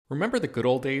Remember the good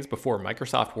old days before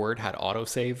Microsoft Word had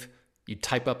autosave? You'd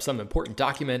type up some important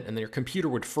document and then your computer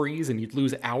would freeze and you'd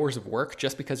lose hours of work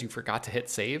just because you forgot to hit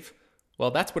save?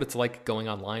 Well, that's what it's like going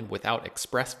online without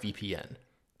ExpressVPN.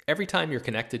 Every time you're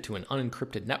connected to an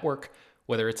unencrypted network,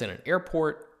 whether it's in an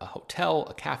airport, a hotel,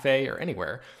 a cafe, or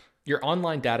anywhere, your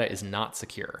online data is not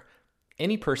secure.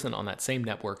 Any person on that same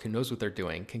network who knows what they're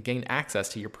doing can gain access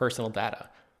to your personal data.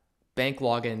 Bank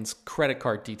logins, credit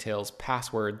card details,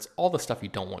 passwords, all the stuff you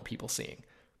don't want people seeing.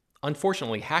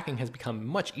 Unfortunately, hacking has become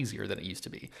much easier than it used to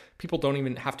be. People don't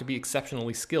even have to be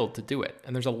exceptionally skilled to do it,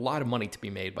 and there's a lot of money to be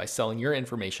made by selling your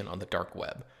information on the dark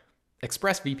web.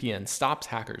 ExpressVPN stops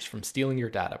hackers from stealing your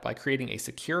data by creating a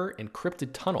secure, encrypted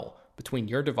tunnel between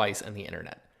your device and the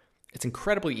internet. It's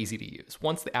incredibly easy to use.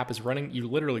 Once the app is running, you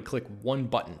literally click one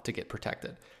button to get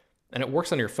protected. And it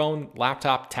works on your phone,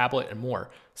 laptop, tablet, and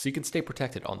more, so you can stay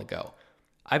protected on the go.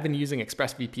 I've been using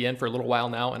ExpressVPN for a little while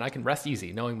now, and I can rest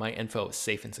easy knowing my info is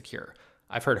safe and secure.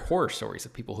 I've heard horror stories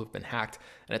of people who've been hacked,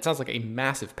 and it sounds like a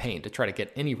massive pain to try to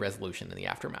get any resolution in the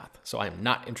aftermath, so I am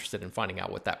not interested in finding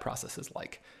out what that process is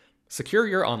like. Secure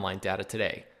your online data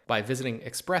today by visiting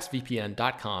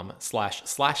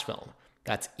expressvpn.com/film.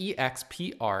 That's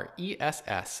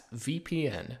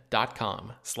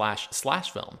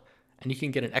expressvpn.com//film, and you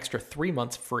can get an extra 3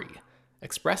 months free.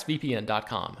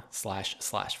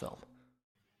 expressvpn.com//film.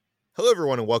 Hello,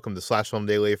 everyone, and welcome to Slash Film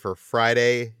Daily for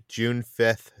Friday, June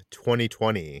 5th,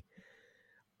 2020.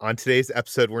 On today's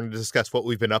episode, we're going to discuss what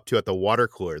we've been up to at the water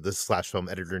cooler. This is Slash Film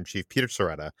Editor-in-Chief Peter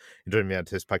Soretta, and joining me on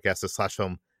today's podcast is Slash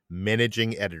Film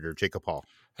Managing Editor Jacob Hall.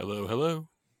 Hello, hello.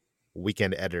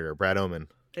 Weekend Editor Brad Oman.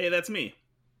 Hey, that's me.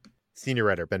 Senior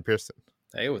Writer Ben Pearson.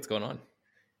 Hey, what's going on?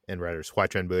 And Writers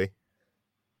Huachuan Bui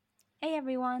Hey,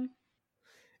 everyone.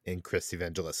 and Chris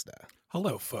Evangelista.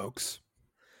 Hello, folks.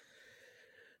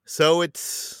 So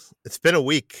it's been a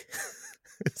week.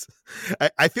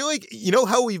 I feel like, you know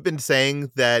how we've been saying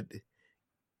that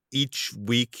each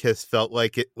week has felt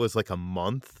like it was like a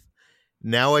month?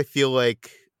 Now I feel like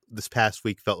this past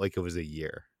week felt like it was a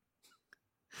year.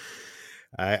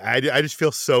 I just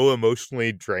feel so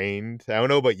emotionally drained. I don't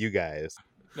know about you guys.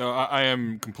 No, I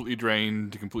am completely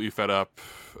drained, completely fed up,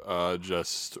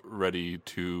 just ready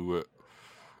to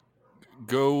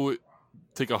go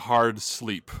take a hard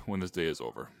sleep when this day is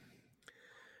over.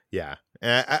 Yeah.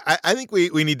 I think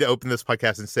we need to open this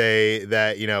podcast and say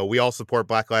that, you know, we all support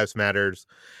Black Lives Matters.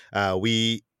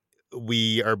 We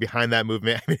are behind that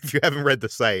movement. I mean, if you haven't read the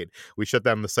site, we shut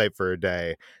down the site for a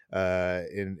day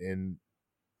in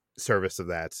service of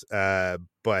that.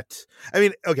 But I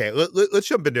mean, okay, let's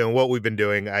jump into what we've been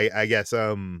doing. I guess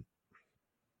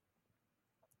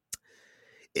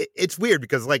it's weird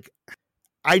because, like,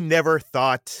 I never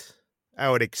thought I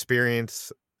would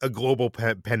experience a global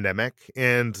pandemic,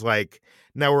 and like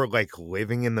now we're like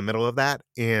living in the middle of that.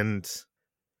 And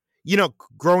you know,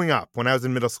 growing up when I was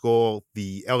in middle school,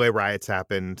 the LA riots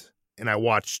happened, and I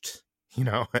watched, you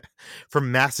know,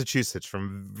 from Massachusetts,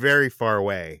 from very far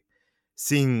away,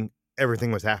 seeing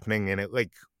everything was happening, and it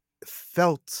like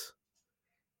felt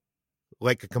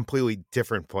like a completely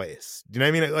different place. Do you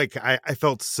know what I mean? Like I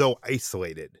felt so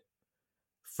isolated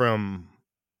from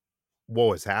what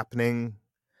was happening.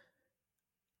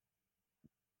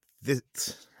 I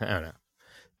don't know.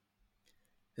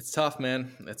 It's tough,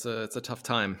 man. It's a tough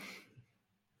time.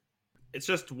 It's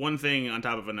just one thing on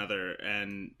top of another,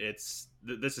 and it's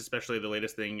this, especially the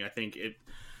latest thing. I think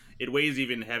it weighs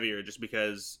even heavier just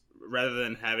because rather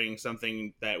than having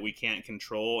something that we can't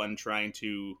control and trying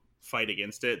to fight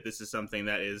against it, this is something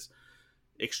that is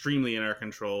extremely in our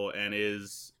control and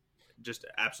is just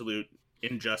absolute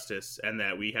injustice, and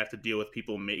that we have to deal with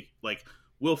people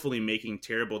willfully making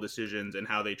terrible decisions and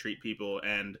how they treat people,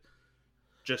 and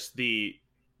just the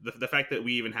fact that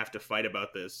we even have to fight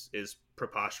about this is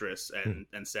preposterous and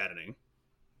saddening.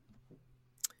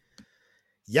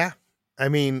 Yeah, I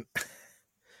mean,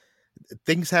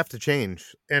 things have to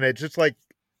change, and it's just like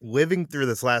living through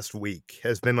this last week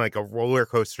has been like a roller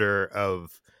coaster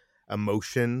of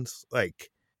emotions. Like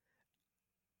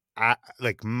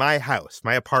my house,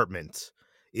 my apartment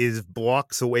is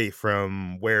blocks away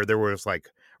from where there was like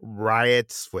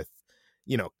riots with,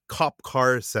 you know, cop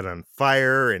cars set on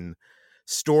fire and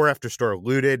store after store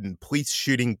looted and police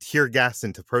shooting tear gas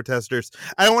into protesters.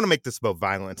 I don't want to make this about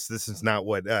violence. This is not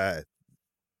what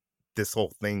this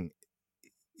whole thing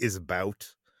is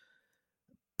about.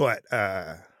 But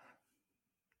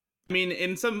I mean,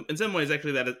 in some ways,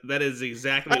 actually, that is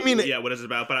exactly what it's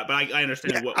about. But I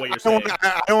understand what you're saying.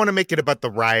 I don't want to make it about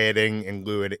the rioting and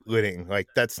looting. Like,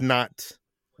 that's not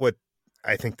what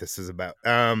I think this is about.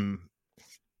 I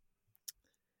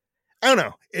don't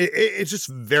know. It's just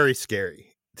very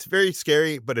scary. it's very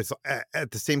scary, but it's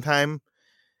at the same time,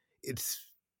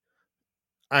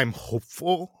 I'm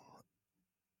hopeful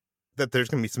that there's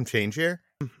going to be some change here.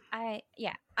 I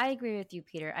agree with you,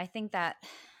 Peter. I think that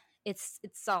it's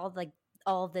all like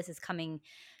all of this is coming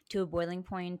to a boiling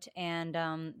point,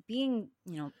 and being,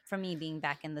 for me, being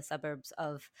back in the suburbs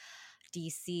of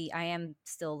DC, I am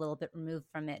still a little bit removed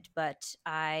from it, but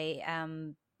I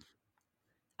am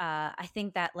I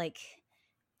think that like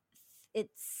it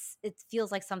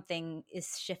feels like something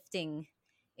is shifting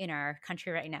in our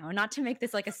country right now. And not to make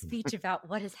this like a speech about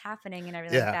what is happening and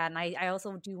everything like that. And I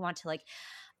also do want to like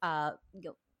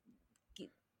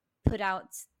put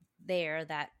out there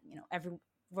that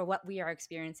for what we are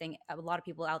experiencing, a lot of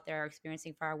people out there are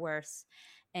experiencing far worse,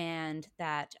 and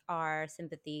that our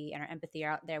sympathy and our empathy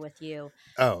are out there with you.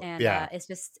 It's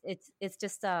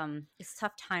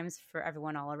tough times for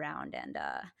everyone all around. And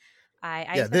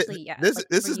this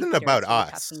isn't about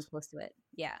us. Being close to it.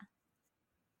 Yeah.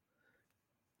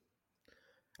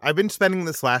 I've been spending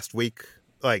this last week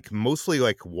like mostly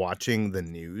like watching the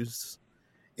news,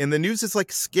 and the news is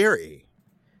like scary.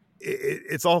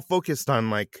 It's all focused on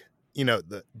like,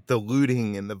 the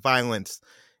looting and the violence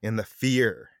and the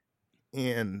fear,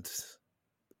 and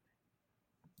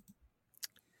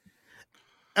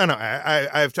I don't know.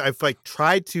 I've like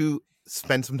tried to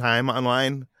spend some time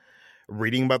online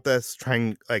reading about this,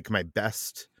 trying like my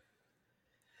best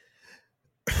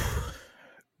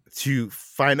to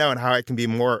find out how I can be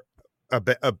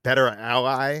a better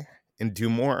ally and do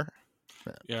more.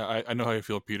 Yeah, I know how you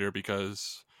feel, Peter,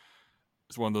 because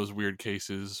it's one of those weird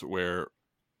cases where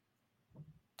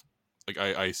like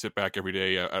I sit back every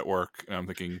day at work and I'm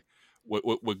thinking,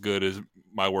 what good is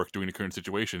my work doing in the current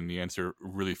situation? And the answer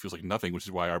really feels like nothing, which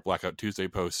is why our Blackout Tuesday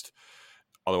post,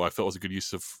 although I felt was a good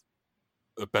use of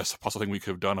the best possible thing we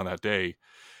could have done on that day,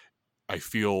 I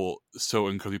feel so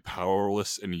incredibly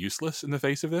powerless and useless in the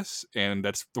face of this. And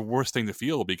that's the worst thing to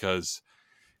feel, because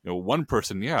one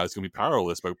person, is going to be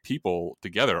powerless, but people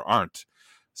together aren't.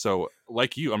 So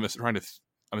like you, I'm just trying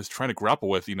to grapple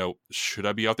with, should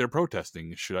I be out there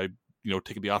protesting? Should I,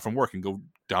 take a day off from work and go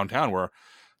downtown, where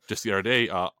just the other day,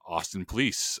 Austin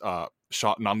police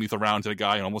shot non-lethal rounds at a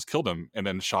guy and almost killed him, and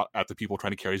then shot at the people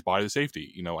trying to carry his body to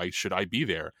safety. Should I be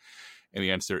there? And the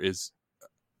answer is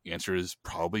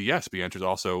probably yes. But the answer is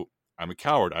also, I'm a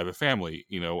coward. I have a family.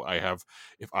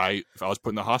 If I was put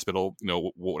in the hospital,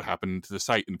 what would happen to the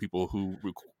site and people who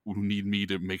need me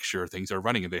to make sure things are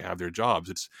running and they have their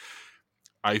jobs?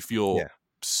 I feel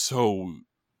so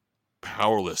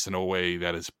powerless in a way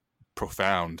that is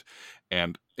profound.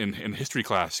 And in history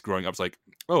class growing up, it's like,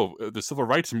 oh, the civil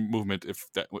rights movement.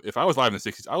 If I was alive in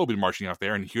the 60s, I would be marching out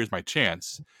there, and here's my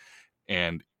chance.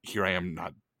 And here I am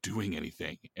not doing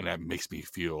anything, and that makes me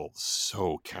feel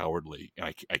so cowardly.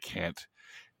 And I can't.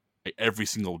 Every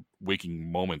single waking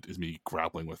moment is me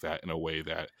grappling with that in a way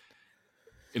that,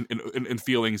 in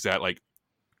feelings that, like,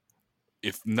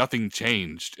 if nothing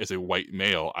changed as a white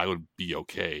male, I would be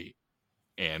okay,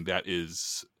 and that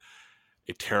is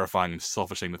a terrifying,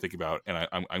 selfish thing to think about. And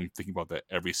I'm thinking about that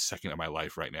every second of my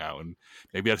life right now. And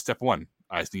maybe that's step one.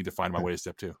 I just need to find my way to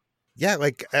step two. Yeah,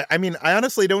 like, I mean, I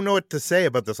honestly don't know what to say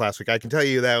about this last week. I can tell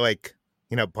you that, like,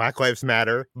 Black Lives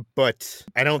Matter, but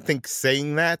I don't think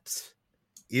saying that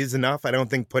is enough. I don't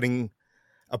think putting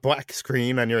a black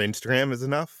screen on your Instagram is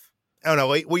enough. I don't know.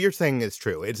 Like, what you're saying is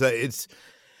true. It's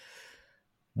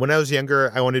when I was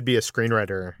younger, I wanted to be a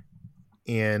screenwriter,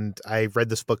 and I read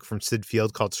this book from Sid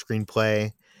Field called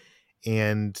Screenplay.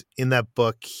 And in that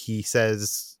book, he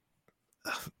says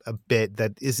a bit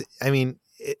that is, I mean,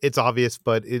 it's obvious,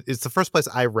 but it's the first place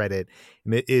I read it.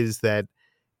 And it is that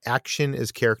action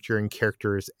is character and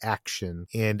character is action.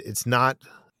 And it's not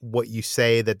what you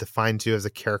say that defines you as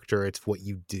a character. It's what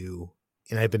you do.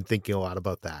 And I've been thinking a lot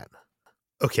about that.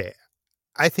 Okay.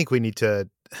 I think we need to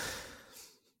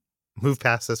move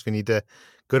past this. We need to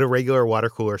go to regular water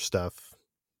cooler stuff.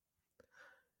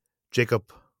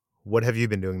 Jacob, what have you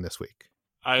been doing this week?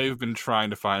 I've been trying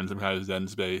to find some kind of Zen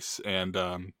space, and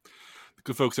the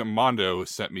good folks at Mondo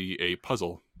sent me a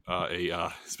puzzle.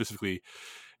 Specifically,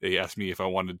 they asked me if I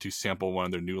wanted to sample one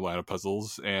of their new line of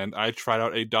puzzles, and I tried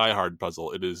out a Die Hard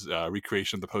puzzle. It is a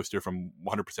recreation of the poster from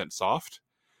 100% Soft,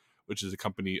 which is a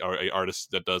company or a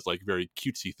artist that does like very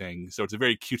cutesy things. So it's a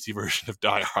very cutesy version of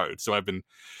Die Hard. So I've been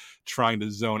trying to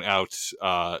zone out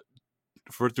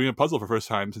for doing a puzzle for the first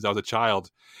time since I was a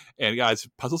child. And guys,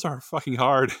 puzzles are fucking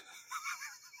hard.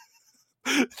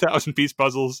 1,000-piece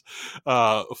puzzles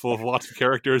full of lots of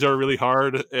characters are really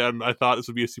hard, and I thought this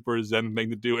would be a super zen thing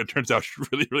to do. It turns out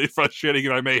really, really frustrating,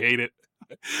 and I may hate it.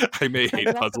 I may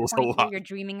hate puzzles a lot. You're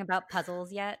dreaming about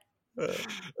puzzles yet?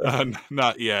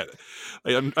 Not yet.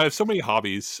 I have so many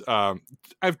hobbies. I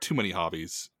have too many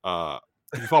hobbies.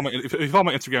 If you follow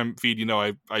my Instagram feed, you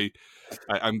know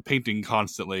I'm painting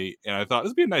constantly, and I thought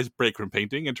this would be a nice break from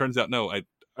painting. And turns out, no.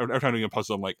 Every time I'm doing a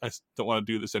puzzle, I'm like, I don't want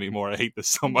to do this anymore. I hate this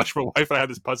so much. My wife and I had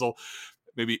this puzzle,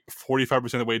 maybe 45%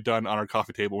 of the way done on our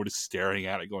coffee table. We're just staring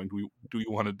at it, going, "Do we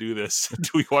want to do this? Do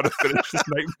we want to finish this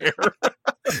nightmare?"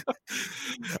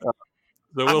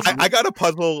 I got a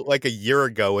puzzle like a year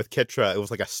ago with Kitra. It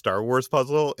was like a Star Wars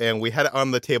puzzle, and we had it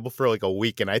on the table for like a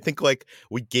week. And I think like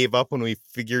we gave up when we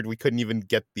figured we couldn't even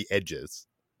get the edges.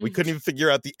 We couldn't even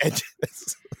figure out the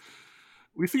edges.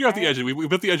 We figured out the edges. We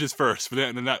built the edges first, but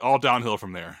then that all downhill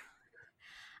from there.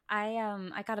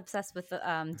 I got obsessed with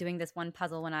doing this one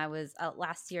puzzle when I was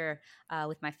last year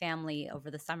with my family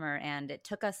over the summer, and it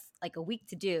took us like a week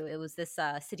to do. It was this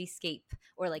cityscape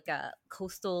or like a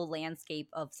coastal landscape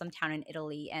of some town in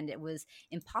Italy, and it was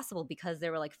impossible because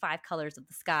there were like 5 colors of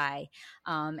the sky,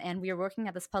 and we were working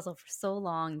at this puzzle for so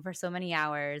long, for so many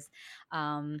hours,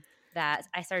 that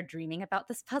I started dreaming about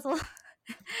this puzzle.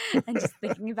 And just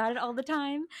thinking about it all the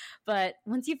time. But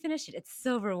once you finish it, it's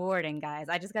so rewarding, guys.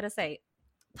 I just gotta say,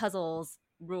 puzzles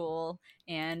rule.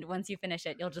 And once you finish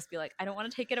it, you'll just be like, I don't want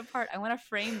to take it apart. I want to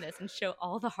frame this and show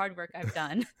all the hard work I've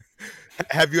done.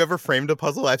 Have you ever framed a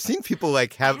puzzle? I've seen people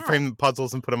like frame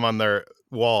puzzles and put them on their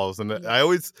walls, and I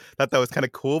always thought that was kind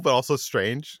of cool, but also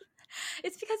strange.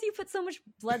 It's because you put so much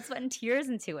blood, sweat, and tears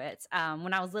into it.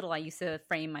 When I was little, I used to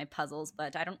frame my puzzles,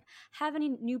 but I don't have any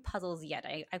new puzzles yet.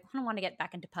 I kind of want to get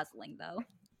back into puzzling, though.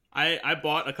 I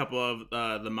bought a couple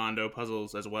of the Mondo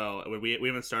puzzles as well. We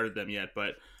haven't started them yet,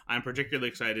 but I'm particularly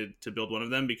excited to build one of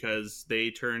them because they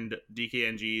turned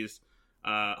DKNG's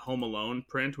Home Alone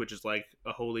print, which is like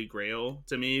a holy grail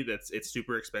to me. It's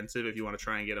super expensive if you want to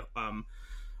try and get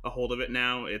a hold of it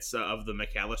now. It's of the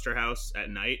McAllister house at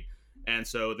night. And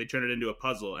so they turned it into a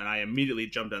puzzle, and I immediately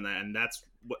jumped on that. And that's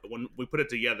when we put it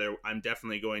together, I'm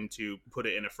definitely going to put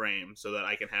it in a frame so that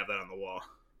I can have that on the wall.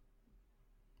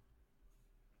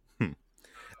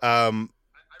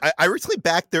 I recently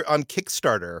backed there on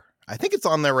Kickstarter. I think it's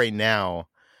on there right now.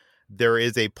 There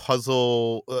is a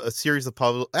series of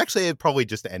puzzles. Actually, it probably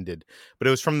just ended, but it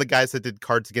was from the guys that did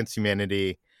Cards Against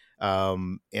Humanity.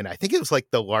 And I think it was like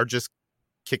the largest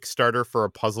Kickstarter for a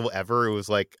puzzle ever. It was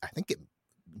like, I think it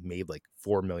made like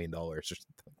 $4 million or something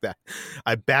like that.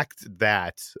 I backed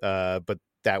that, but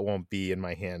that won't be in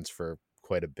my hands for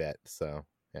quite a bit. So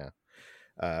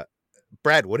yeah.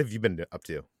 Brad, what have you been up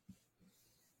to?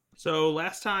 So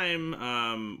last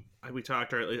time we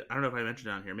talked, or I don't know if I mentioned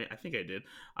it on here. I think I did.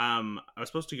 I was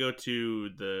supposed to go to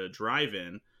the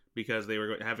drive-in because they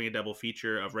were having a double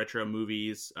feature of retro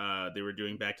movies. They were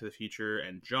doing Back to the Future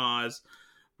and Jaws.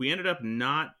 We ended up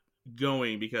not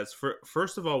going because,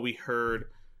 first of all, we heard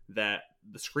that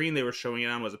the screen they were showing it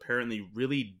on was apparently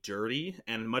really dirty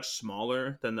and much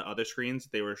smaller than the other screens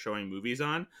they were showing movies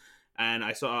on. And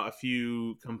I saw a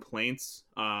few complaints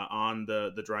on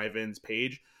the drive-in's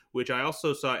page, which I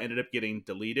also saw ended up getting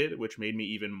deleted, which made me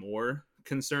even more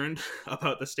concerned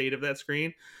about the state of that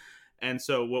screen. And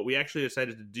so what we actually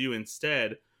decided to do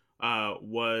instead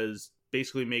was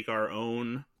basically make our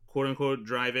own quote-unquote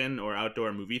drive-in or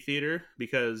outdoor movie theater,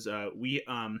 because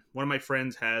one of my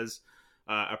friends has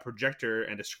a projector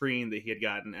and a screen that he had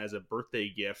gotten as a birthday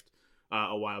gift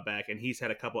a while back, and he's had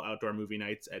a couple outdoor movie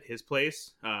nights at his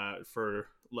place for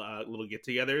little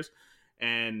get-togethers.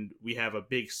 And we have a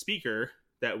big speaker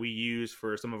that we use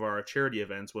for some of our charity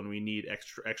events when we need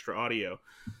extra audio.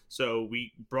 So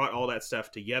we brought all that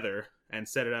stuff together and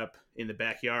set it up in the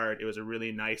backyard. It was a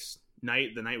really nice night,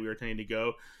 the night we were intending to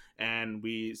go, and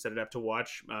we set it up to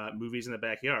watch movies in the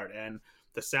backyard. And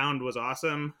the sound was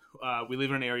awesome. We live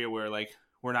in an area where like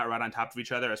we're not right on top of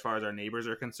each other as far as our neighbors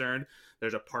are concerned.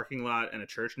 There's a parking lot and a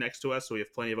church next to us, so we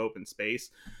have plenty of open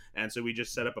space. And so we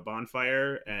just set up a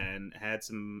bonfire and had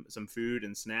some food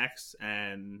and snacks,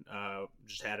 and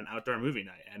just had an outdoor movie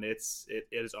night. And it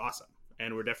is awesome.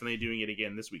 And we're definitely doing it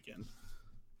again this weekend.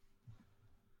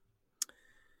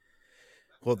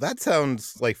 Well, that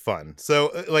sounds like fun.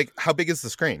 So, like, how big is the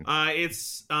screen?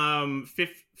 It's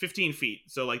 15 feet.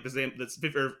 So, like, the same. That's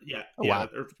wow.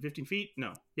 Or 15 feet.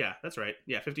 No, yeah, that's right.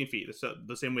 Yeah, 15 feet. So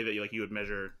the same way that you would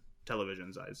measure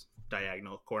television size,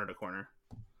 diagonal, corner to corner.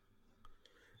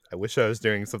 I wish I was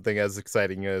doing something as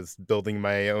exciting as building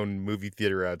my own movie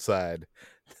theater outside.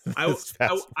 I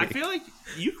feel like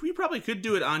you probably could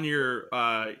do it on your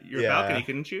balcony,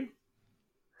 couldn't you?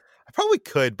 I probably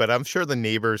could, but I'm sure the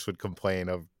neighbors would complain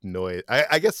of noise.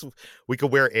 I guess we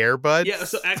could wear earbuds. Yeah,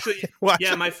 so actually, Watch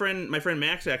my friend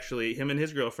Max, actually, him and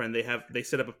his girlfriend, they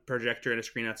set up a projector and a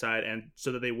screen outside, and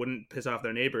so that they wouldn't piss off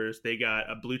their neighbors, they got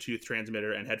a Bluetooth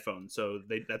transmitter and headphones. So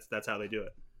that's how they do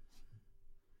it.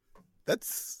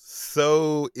 That's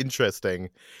so interesting.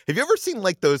 Have you ever seen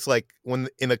like those, like when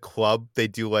in a club they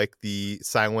do like the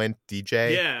silent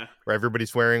DJ? Yeah. Where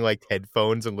everybody's wearing like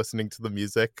headphones and listening to the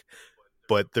music,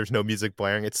 but there's no music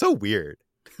blaring. It's so weird.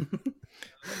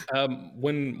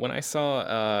 When I saw,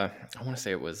 I want to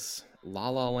say it was La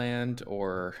La Land,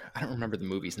 or I don't remember the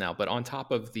movies now, but on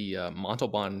top of the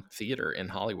Montalban Theater in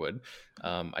Hollywood,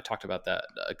 I talked about that,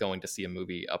 going to see a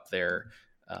movie up there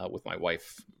with my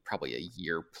wife probably a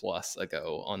year plus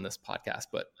ago on this podcast.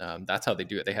 But that's how they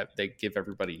do it. They give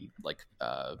everybody like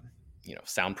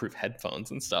soundproof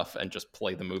headphones and stuff, and just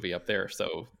play the movie up there.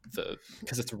 So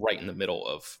because it's right in the middle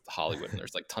of Hollywood, and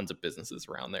there's like tons of businesses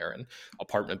around there and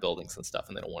apartment buildings and stuff,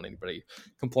 and they don't want anybody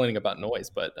complaining about noise.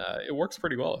 But it works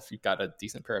pretty well if you've got a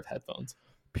decent pair of headphones.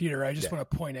 Peter, I just want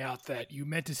to point out that you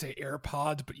meant to say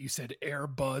AirPods, but you said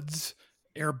AirBuds.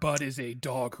 Airbud is a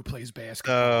dog who plays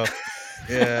basketball. Oh,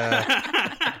 yeah.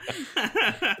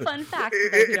 Fun fact for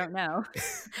those who don't know.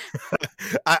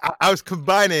 I was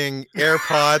combining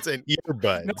AirPods and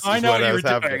earbuds. No, I know what you were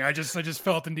doing. I just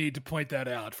felt the need to point that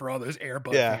out for all those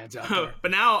Airbud fans out there.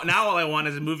 But now all I want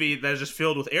is a movie that is just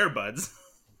filled with Airbuds.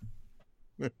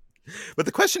 But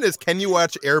the question is, can you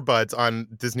watch Airbuds on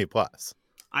Disney Plus?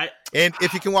 And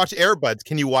if you can watch Airbuds,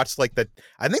 can you watch like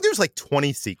I think there's like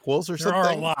 20 sequels or something?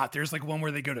 There are a lot. There's like one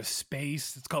where they go to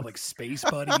space. It's called like Space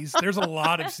Buddies. There's a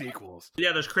lot of sequels.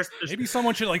 Yeah, there's Maybe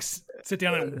someone should like sit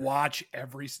down and watch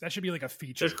that should be like a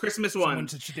feature. There's Christmas one.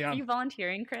 Are you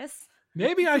volunteering, Chris?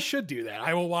 Maybe I should do that.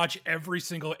 I will watch every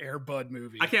single Airbud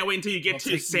movie. I can't wait until you get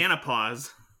to Santa Paws.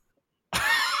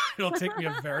 It'll take me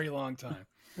a very long time.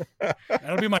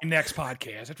 That'll be my next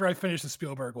podcast. After I finish the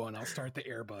Spielberg one, I'll start the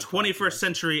Airbud 21st podcast.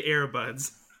 Century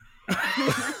Airbuds.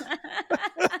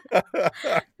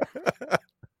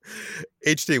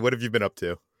 HT, what have you been up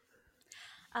to?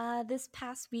 This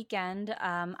past weekend,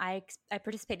 I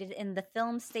participated in the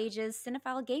Film Stages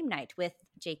Cinephile Game Night with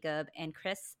Jacob and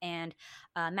Chris and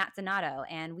Matt Donato,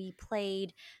 and we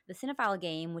played the Cinephile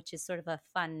game, which is sort of a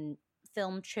fun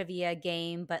film trivia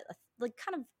game, but like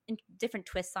kind of different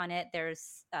twists on it.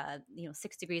 There's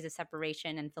 6 degrees of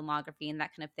separation and filmography and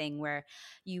that kind of thing, where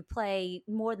you play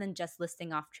more than just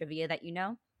listing off trivia that you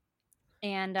know.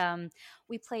 And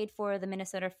we played for the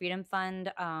Minnesota Freedom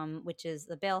Fund, which is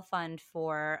the bail fund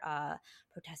for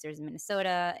protesters in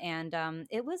Minnesota, and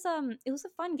it was a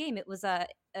fun game. It was an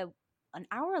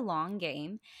hour-long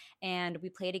game, and we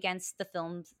played against the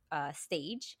film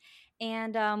stage,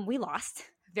 and we lost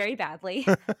very badly.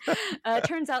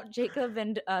 Turns out Jacob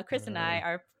and Chris and I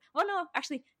are, well, no,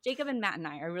 actually, Jacob and Matt and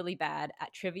I are really bad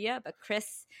at trivia, but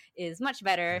Chris is much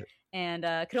better and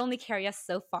could only carry us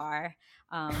so far.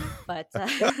 But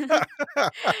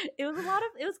it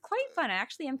was quite fun. I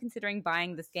actually am considering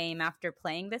buying this game after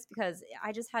playing this, because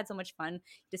I just had so much fun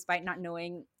despite not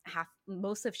knowing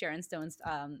most of Sharon Stone's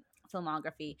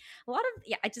filmography.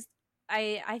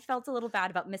 I felt a little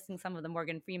bad about missing some of the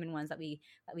Morgan Freeman ones that we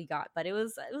got, but it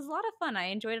was a lot of fun. I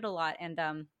enjoyed it a lot,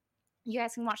 and you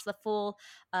guys can watch the full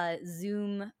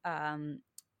Zoom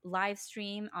live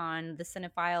stream on the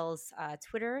Cinephiles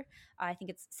Twitter. I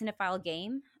think it's Cinephile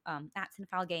Game, at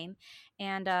Cinephile Game,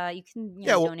 and you can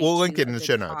donate. We'll link it in the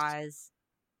show notes.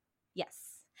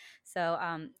 Yes. So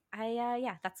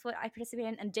that's what I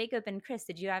participated in. And Jacob and Chris,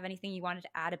 did you have anything you wanted to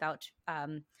add about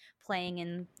playing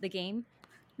in the game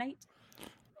night?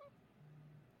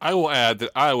 I will add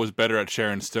that I was better at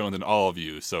Sharon Stone than all of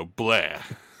you, so blah.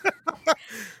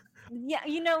 Yeah,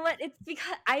 you know what? It's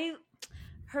because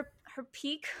her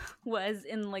peak was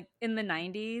in the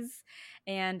 90s,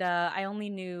 and I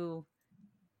only knew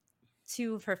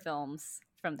 2 of her films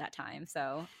from that time.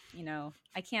 So,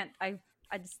 I can't. I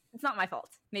just, it's not my fault.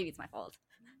 Maybe it's my fault.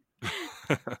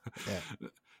 Yeah.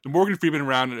 The Morgan Freeman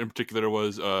round in particular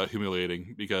was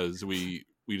humiliating, because we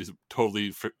just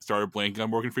totally started blanking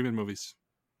on Morgan Freeman movies.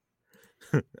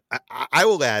 I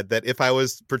will add that if I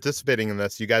was participating in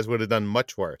this, you guys would have done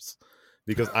much worse,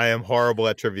 because I am horrible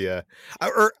at trivia.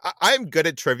 I'm good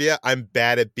at trivia. I'm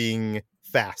bad at being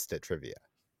fast at trivia.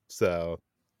 So,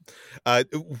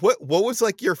 what was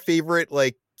like your favorite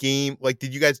game? Like,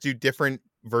 did you guys do different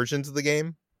versions of the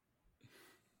game?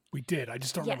 We did. I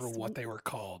just don't remember what they were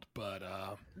called, but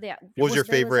yeah. What was your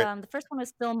favorite? The first one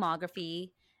was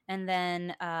filmography, and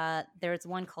then there's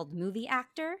one called movie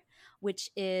actor,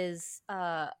 which is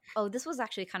this was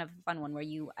actually kind of a fun one, where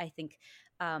I think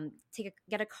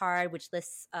get a card which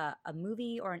lists a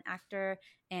movie or an actor,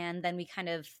 and then we kind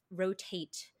of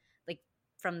rotate like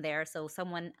from there. So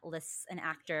someone lists an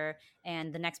actor,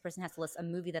 and the next person has to list a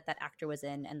movie that actor was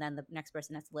in, and then the next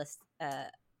person has to list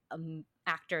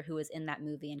actor who was in that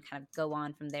movie, and kind of go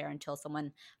on from there until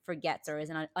someone forgets or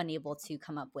is unable to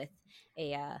come up with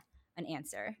an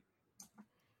answer.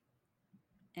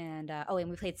 And and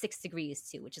we played 6 Degrees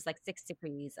too, which is like 6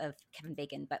 Degrees of Kevin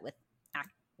Bacon, but with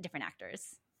different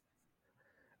actors.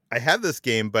 I have this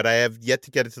game, but I have yet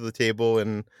to get it to the table,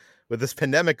 and with this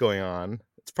pandemic going on,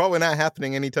 it's probably not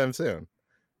happening anytime soon.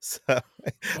 So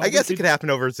I guess it could happen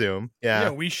over Zoom. Yeah,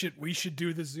 we should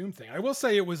do the Zoom thing. I will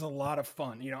say it was a lot of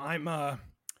fun. You know, I'm a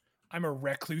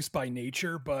recluse by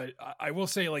nature, but I will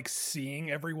say, like,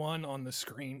 seeing everyone on the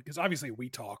screen, because obviously we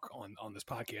talk on this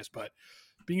podcast, but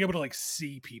being able to like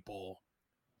see people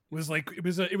was like it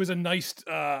was a nice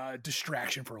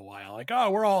distraction for a while. Like,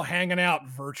 oh, we're all hanging out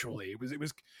virtually. It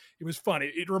was fun.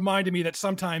 It reminded me that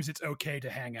sometimes it's okay to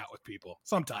hang out with people.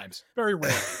 Sometimes, very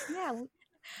rarely. Yeah,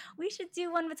 we should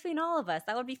do one between all of us.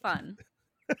 That would be fun.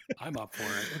 I'm up for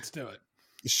it. Let's do it.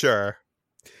 Sure.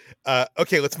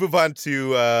 Okay, let's move on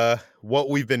to what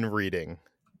we've been reading.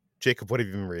 Jacob, what have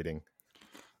you been reading?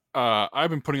 I've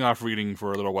been putting off reading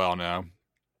for a little while now.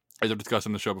 As I've discussed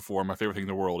on the show before, my favorite thing in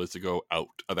the world is to go out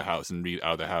of the house and read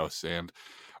out of the house. And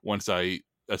once that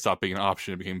stopped being an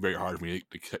option, it became very hard for me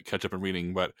to catch up in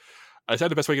reading. But I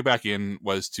decided the best way to get back in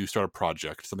was to start a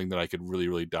project, something that I could really,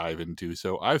 really dive into.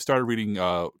 So I've started reading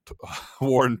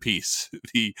War and Peace,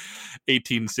 the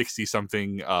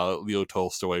 1860-something Leo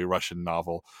Tolstoy Russian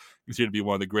novel, considered to be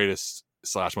one of the greatest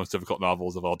 / most difficult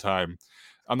novels of all time.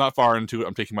 I'm not far into it.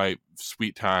 I'm taking my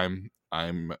sweet time.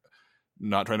 I'm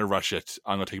not trying to rush it.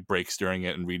 I'm going to take breaks during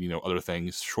it and read, other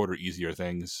things, shorter, easier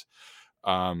things.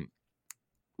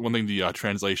 One thing the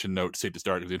translation note say to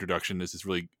start with the introduction is this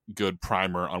really good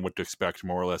primer on what to expect,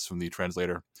 more or less, from the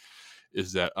translator,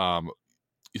 is that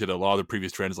he said a lot of the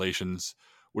previous translations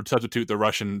would substitute the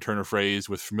Russian turn of phrase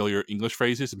with familiar English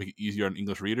phrases to make it easier on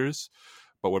English readers,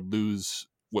 but would lose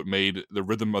what made the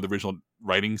rhythm of the original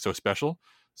writing so special.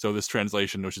 So this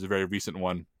translation, which is a very recent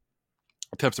one,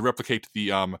 attempts to replicate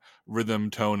the rhythm,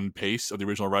 tone, and pace of the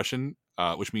original Russian,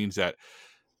 which means that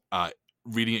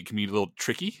reading it can be a little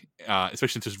tricky, especially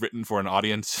since it's written for an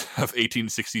audience of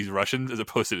 1860s Russians as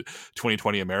opposed to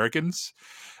 2020 Americans.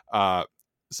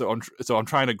 So I'm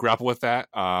trying to grapple with that,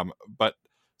 but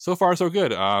so far so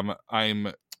good. I'm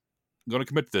going to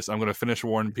commit to this. I'm going to finish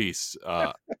War and Peace.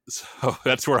 So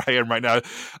that's where I am right now.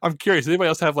 I'm curious. Does anybody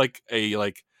else have to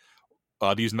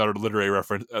use another literary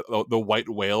reference, the White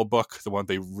Whale book, the one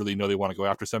they really know they want to go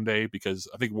after someday? Because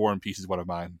I think War and Peace is one of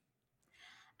mine.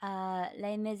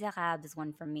 Les Miserables is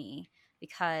one for me,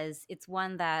 because it's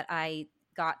one that I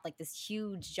got like this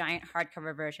huge giant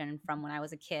hardcover version from when I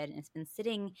was a kid, and it's been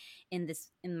sitting in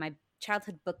my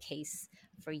childhood bookcase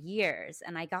for years.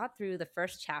 And I got through the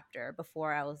first chapter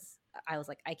before I was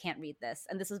like, I can't read this.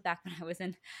 And this was back when I was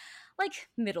in like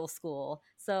middle school,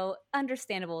 so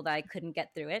understandable that I couldn't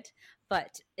get through it.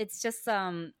 But it's just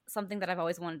something that I've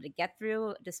always wanted to get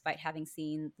through, despite having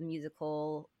seen the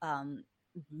musical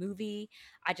movie.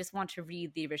 I just want to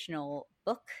read the original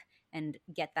book and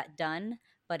get that done,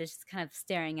 but it's just kind of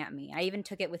staring at me. I even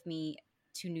took it with me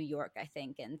to New York, I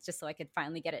think, and just so I could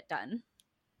finally get it done.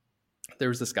 There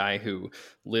was this guy who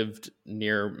lived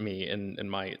near me in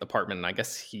my apartment, and I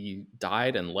guess he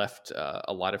died and left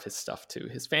a lot of his stuff to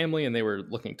his family, and they were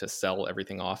looking to sell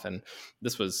everything off. And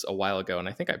this was a while ago, and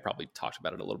I think I probably talked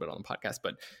about it a little bit on the podcast,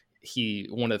 but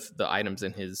one of the items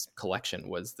in his collection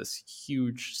was this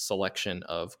huge selection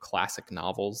of classic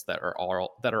novels that are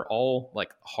all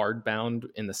like hardbound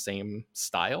in the same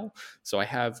style. So I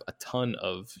have a ton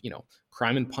of,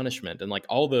 Crime and Punishment and like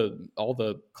all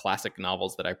the classic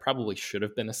novels that I probably should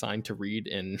have been assigned to read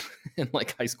in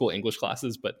like high school English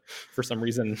classes, but for some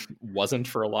reason wasn't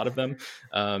for a lot of them.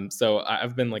 So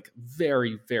I've been like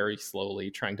very, very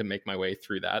slowly trying to make my way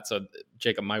through that. So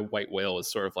Jacob, my White Whale is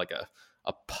sort of like a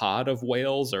pod of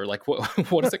whales, or like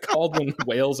what is it called when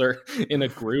whales are in a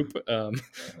group?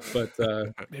 But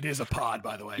it is a pod,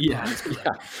 by the way. Yeah.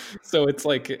 So it's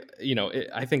like,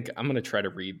 I think I'm going to try to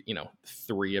read,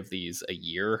 3 of these a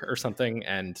year or something.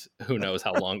 And who knows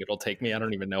how long it'll take me. I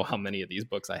don't even know how many of these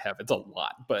books I have. It's a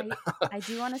lot, but I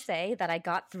do want to say that I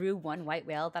got through one White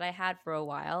Whale that I had for a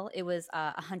while. It was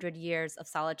 100 Years of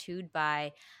Solitude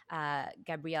by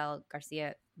Gabriel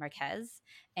Garcia Marquez.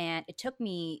 And it took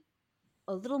me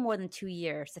a little more than 2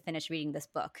 years to finish reading this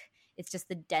book. It's just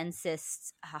the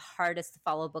densest, hardest to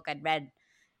follow book I'd read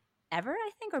ever,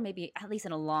 I think, or maybe at least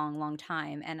in a long, long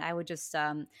time. And I would just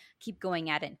keep going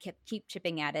at it and keep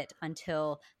chipping at it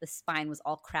until the spine was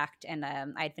all cracked. And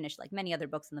I had finished like many other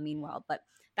books in the meanwhile, but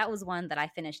that was one that I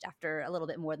finished after a little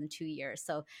bit more than 2 years.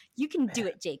 So you can do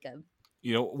it, Jacob.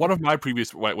 You know, one of my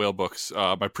previous White Whale books,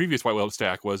 my previous White Whale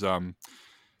stack was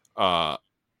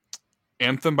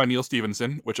Anthem by Neil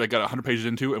Stevenson, which I got 100 pages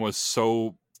into and was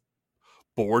so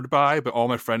bored by, but all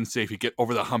my friends say if you get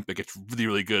over the hump, it gets really,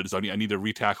 really good. So I need to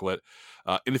retackle it.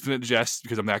 Infinite Jest,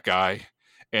 because I'm that guy.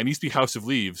 And it used to be House of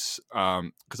Leaves,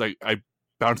 because I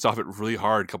bounced off it really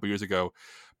hard a couple years ago.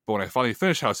 But when I finally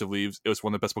finished House of Leaves, it was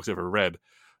one of the best books I've ever read.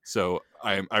 So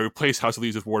I replaced House of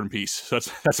Leaves with War and Peace. So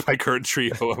that's my current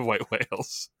trio of White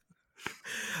Whales.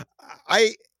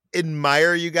 I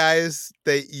admire you guys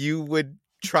that you would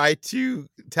try to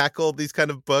tackle these kind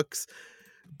of books,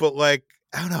 but like,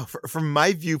 I don't know, from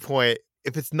my viewpoint,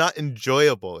 if it's not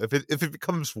enjoyable, if it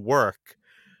becomes work,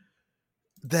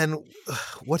 then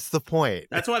what's the point?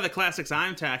 That's why the classics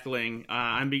I'm tackling,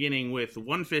 I'm beginning with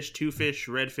One Fish, Two Fish,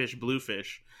 Red Fish, Blue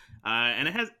Fish. And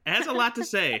it has a lot to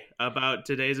say about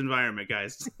today's environment,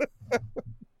 guys.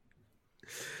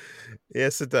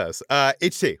 Yes, it does.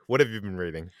 HT, what have you been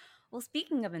reading? Well,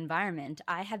 speaking of environment,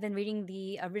 I have been reading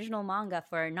the original manga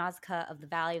for Nausicaa of the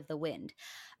Valley of the Wind.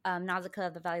 Nausicaa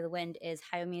of the Valley of the Wind is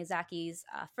Hayao Miyazaki's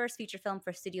first feature film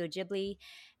for Studio Ghibli,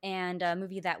 and a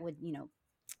movie that would,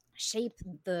 shape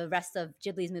the rest of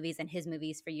Ghibli's movies and his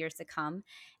movies for years to come.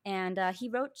 And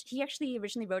he actually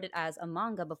originally wrote it as a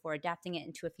manga before adapting it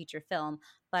into a feature film,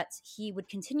 but he would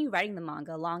continue writing the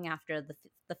manga long after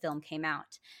the film came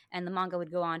out. And the manga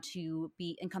would go on to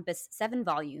encompass 7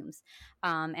 volumes.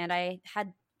 And I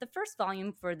had the first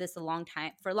volume for a long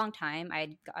time. I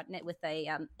had gotten it with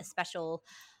a special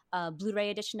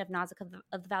Blu-ray edition of Nausicaa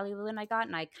of the Valley of the Wind I got,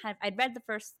 and I'd read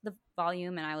the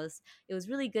volume, and it was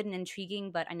really good and intriguing,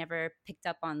 but I never picked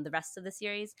up on the rest of the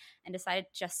series and decided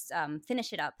to just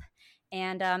finish it up.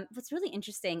 And what's really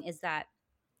interesting is that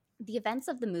the events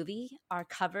of the movie are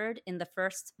covered in the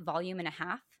first volume and a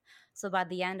half. So by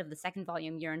the end of the second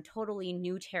volume, you're in totally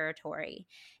new territory,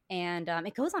 and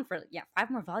it goes on for 5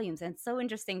 more volumes, and it's so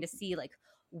interesting to see like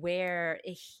where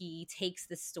he takes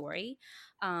the story,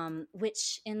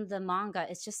 which in the manga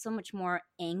is just so much more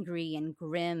angry and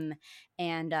grim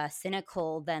and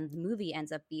cynical than the movie ends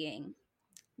up being.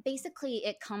 Basically,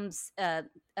 it comes,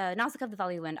 Nausicaa of the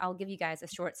Valley of the Wind, I'll give you guys a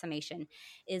short summation,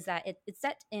 is that it's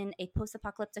set in a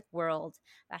post-apocalyptic world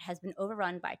that has been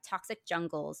overrun by toxic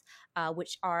jungles,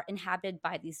 which are inhabited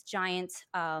by these giant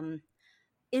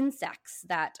insects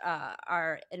that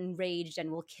are enraged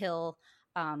and will kill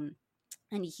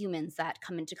any humans that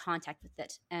come into contact with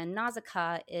it. And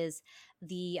Nausicaa is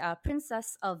the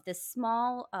princess of this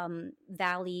small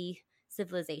valley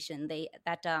civilization. They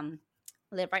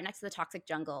live right next to the toxic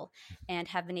jungle and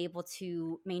have been able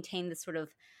to maintain this sort of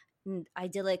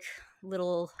idyllic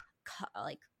little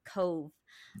cove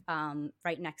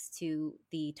right next to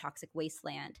the toxic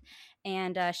wasteland.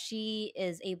 And she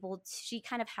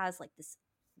kind of has like this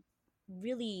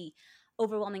really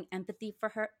overwhelming empathy for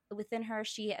her within her.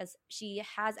 She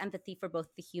has empathy for both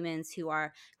the humans who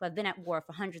have been at war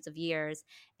for hundreds of years,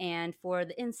 and for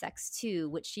the insects too,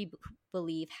 which she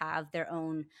believe have their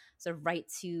own sort of right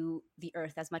to the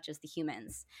earth as much as the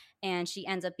humans. And she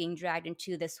ends up being dragged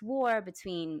into this war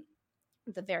between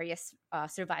the various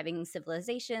surviving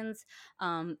civilizations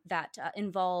that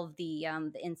involve the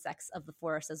insects of the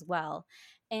forest as well.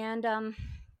 And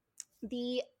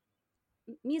the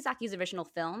Miyazaki's original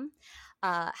film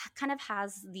kind of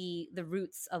has the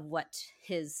roots of what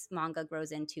his manga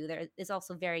grows into. There is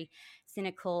also very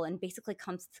cynical and basically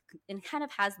and kind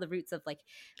of has the roots of like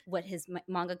what his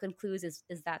manga concludes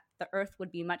is that the earth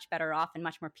would be much better off and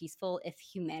much more peaceful if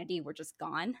humanity were just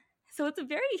gone. So it's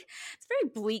very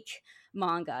bleak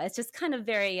manga. It's just kind of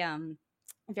very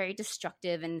very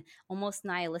destructive and almost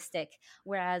nihilistic,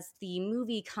 whereas the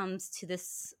movie comes to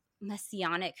this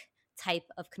messianic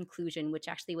type of conclusion, which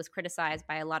actually was criticized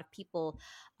by a lot of people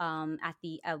at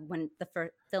the when the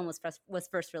film was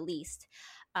first released,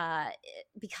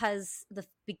 because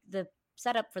the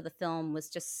setup for the film was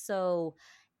just so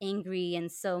angry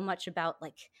and so much about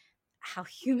like how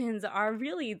humans are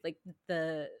really like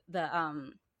the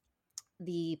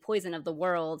poison of the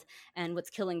world and what's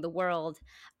killing the world.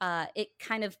 It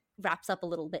kind of wraps up a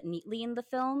little bit neatly in the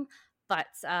film. But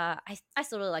I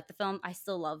still really like the film. I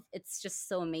still love it's just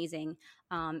so amazing.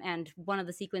 And one of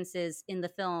the sequences in the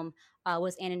film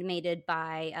was animated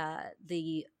by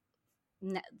the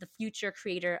future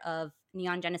creator of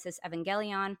Neon Genesis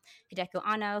Evangelion. Hideko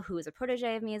Anno, who is a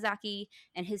protege of Miyazaki,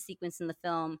 and his sequence in the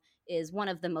film is one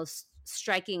of the most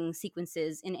striking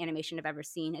sequences in animation I've ever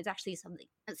seen. It's actually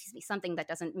something that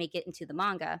doesn't make it into the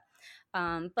manga.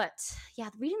 But yeah,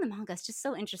 reading the manga is just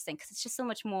so interesting because it's just so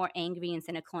much more angry and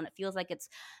cynical, and it feels like it's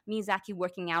Miyazaki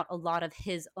working out a lot of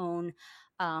his own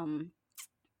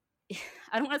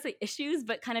I don't want to say issues,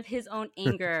 but kind of his own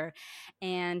anger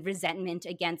and resentment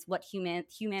against what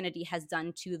humanity has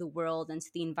done to the world and to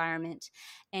the environment,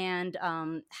 and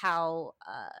how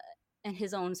and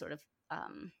his own sort of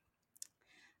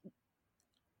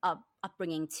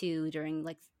upbringing too during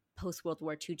like post World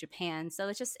War II Japan. So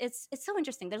it's so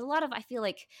interesting. There's a lot of, I feel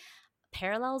like,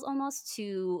 parallels almost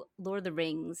to Lord of the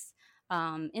Rings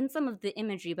in some of the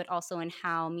imagery, but also in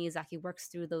how Miyazaki works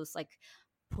through those like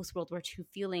post World War II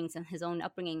feelings and his own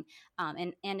upbringing,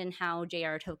 and in how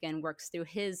J.R.R. Tolkien works through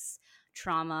his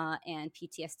trauma and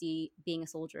PTSD being a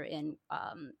soldier in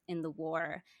the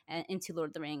war and into Lord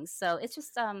of the Rings. So it's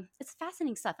just it's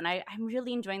fascinating stuff, and I'm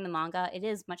really enjoying the manga. It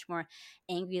is much more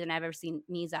angry than I've ever seen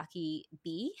Miyazaki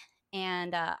be,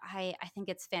 and I think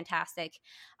it's fantastic.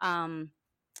 And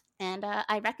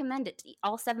I recommend it,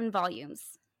 all 7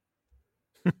 volumes.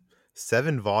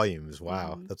 7 volumes.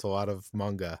 Wow. Mhm. That's a lot of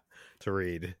manga to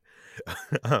read.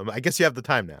 I guess you have the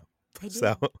time now. I do.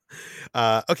 So,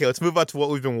 okay, let's move on to what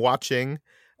we've been watching.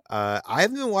 I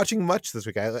haven't been watching much this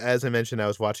week. As I mentioned, I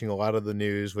was watching a lot of the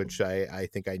news, which I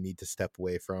think I need to step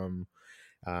away from.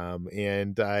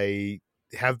 And I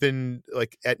have been,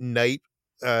 like, at night,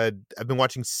 I've been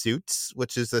watching Suits,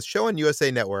 which is a show on USA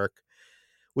Network,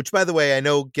 which, by the way, I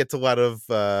know gets a lot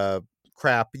of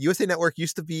crap. USA Network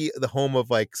used to be the home of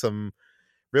like some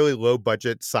really low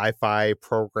budget sci-fi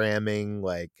programming,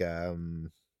 like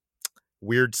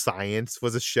Weird Science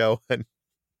was a show on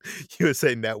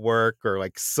USA Network, or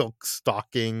like Silk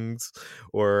Stockings,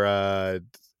 or I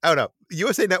don't know.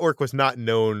 USA Network was not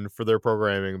known for their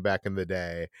programming back in the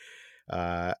day.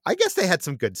 I guess they had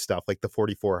some good stuff like the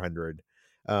 4400,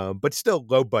 but still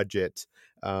low budget.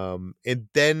 And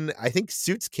then I think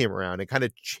Suits came around and kind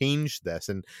of changed this,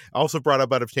 and also brought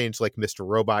about a change, like Mr.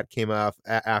 Robot came off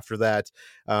after that.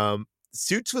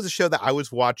 Suits was a show that I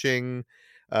was watching,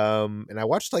 and I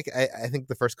watched like I think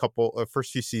the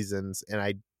first few seasons, and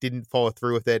I didn't follow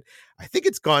through with it. I think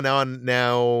it's gone on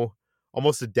now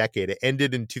almost a decade. It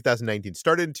ended in 2019,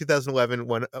 started in 2011,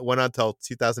 went on until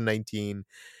 2019.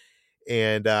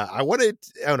 And I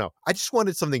don't know, I just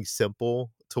wanted something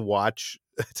simple to watch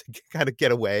to kind of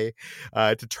get away,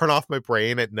 to turn off my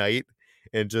brain at night,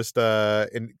 and just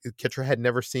and Kitra had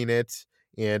never seen it,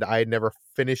 and I had never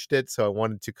finished it, so I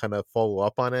wanted to kind of follow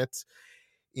up on it.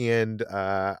 And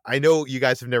I know you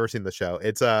guys have never seen the show.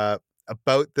 It's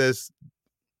about this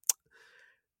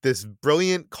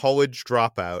brilliant college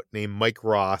dropout named Mike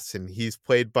Ross, and he's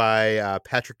played by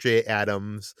Patrick J.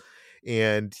 Adams.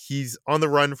 And he's on the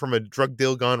run from a drug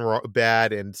deal gone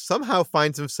bad, and somehow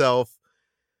finds himself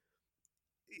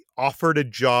offered a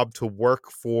job to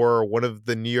work for one of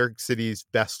the New York City's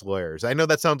best lawyers. I know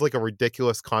that sounds like a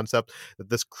ridiculous concept, that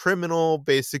this criminal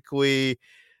basically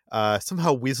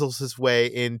somehow weasels his way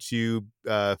into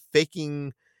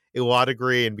faking a law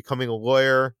degree and becoming a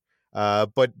lawyer.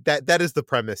 But that is the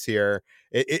premise here.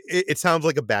 It sounds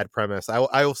like a bad premise.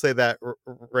 I will say that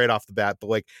right off the bat. But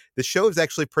like, the show is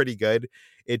actually pretty good.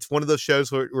 It's one of those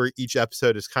shows where each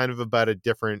episode is kind of about a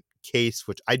different case,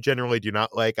 which I generally do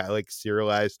not like. I like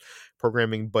serialized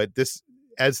programming, but this,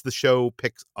 as the show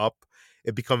picks up,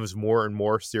 it becomes more and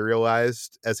more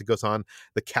serialized as it goes on.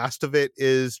 The cast of it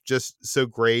is just so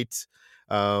great.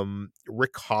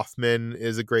 Rick Hoffman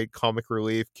is a great comic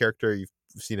relief character. You've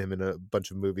seen him in a bunch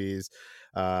of movies.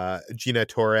 Gina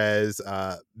Torres,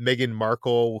 Meghan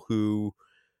Markle, who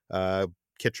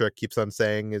Kitra keeps on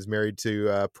saying is married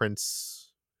to Prince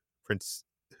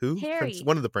who? Harry.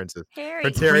 One of the princes. Harry.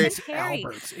 Prince Harry. Prince Harry.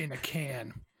 Albert in a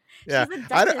can. Yeah, She's a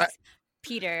duchess,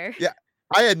 Peter. Yeah.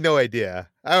 I had no idea.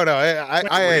 I don't know.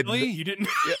 Really? You didn't?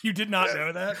 You did not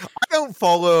know that? I don't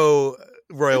follow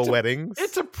royal weddings.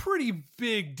 It's a pretty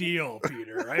big deal,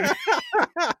 Peter. Right?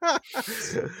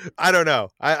 I don't know.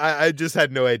 I just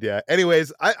had no idea.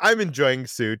 Anyways, I'm enjoying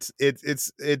Suits.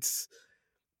 It's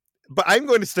but I'm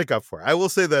going to stick up for it. I will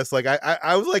say this. Like,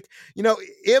 I was like,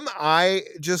 am I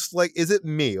just like, is it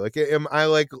me? Like, am I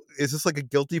like, is this like a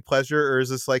guilty pleasure, or is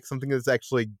this like something that's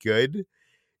actually good?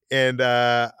 And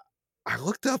I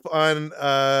looked up on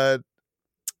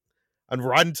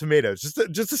Rotten Tomatoes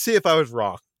just to see if I was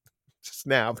wrong just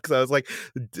now, because I was like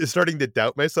starting to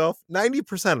doubt myself.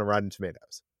 90% on Rotten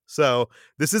Tomatoes. So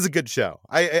this is a good show.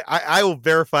 I will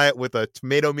verify it with a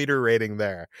tomato meter rating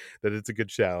there that it's a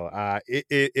good show.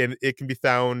 It can be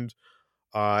found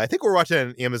I think we're watching it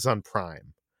on Amazon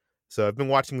Prime. So I've been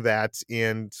watching that,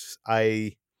 and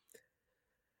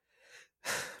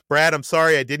Brad, I'm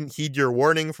sorry I didn't heed your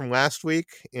warning from last week,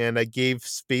 and I gave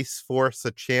Space Force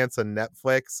a chance on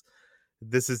Netflix.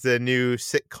 This is the new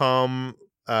sitcom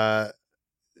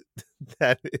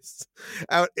that is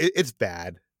out. It's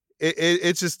bad.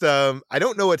 It's just I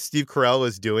don't know what Steve Carell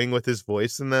is doing with his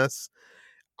voice in this.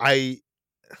 I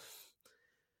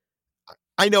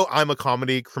know I'm a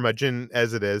comedy curmudgeon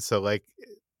as it is, so like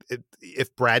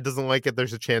if Brad doesn't like it,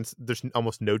 there's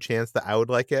almost no chance that I would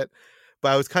like it.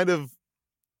 But I was kind of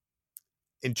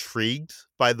intrigued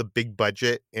by the big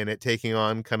budget and it taking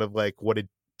on kind of like what it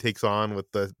takes on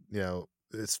with the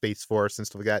the Space Force and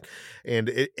stuff like that. And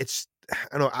it's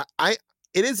I don't know, I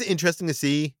it is interesting to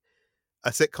see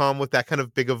a sitcom with that kind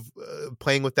of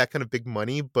playing with that kind of big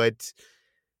money, but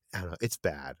I don't know, it's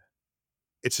bad.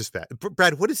 It's just bad.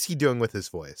 Brad, what is he doing with his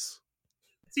voice?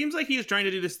 It seems like he's trying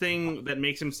to do this thing that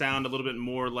makes him sound a little bit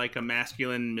more like a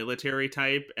masculine military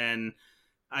type, and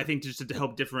I think just to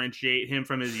help differentiate him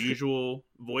from his usual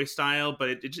voice style, but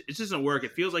it just doesn't work.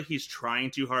 It feels like he's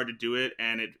trying too hard to do it,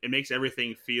 and it makes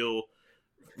everything feel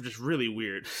just really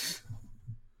weird.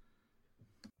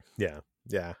 Yeah.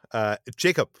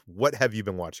 Jacob, what have you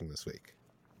been watching this week?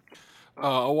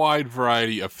 A wide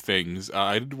variety of things.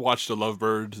 I did watch The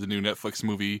Lovebirds, the new Netflix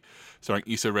movie starring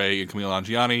Issa Rae and Camille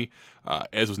Nanjiani.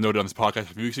 As was noted on this podcast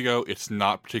a few weeks ago, it's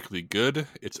not particularly good.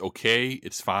 It's okay.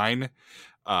 It's fine.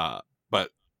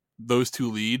 But those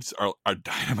two leads are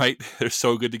dynamite. They're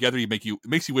so good together. It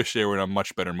makes you wish they were in a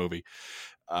much better movie.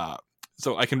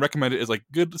 So I can recommend it as like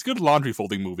good. It's a good laundry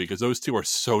folding movie because those two are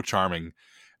so charming.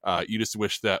 You just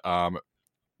wish that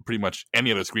pretty much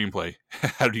any other screenplay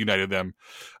had united them.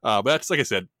 But that's, like I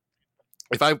said,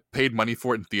 if I paid money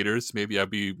for it in theaters, maybe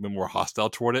I'd be a bit more hostile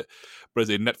toward it. But as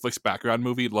a Netflix background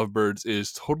movie, Lovebirds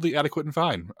is totally adequate and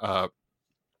fine.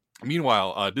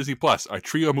 Meanwhile, Disney Plus, our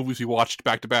trio of movies we watched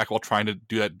back to back while trying to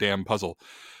do that damn puzzle.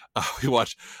 We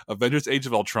watched Avengers: Age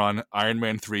of Ultron, Iron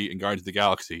Man 3, and Guardians of the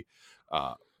Galaxy.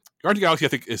 Guardians of the Galaxy, I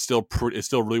think, is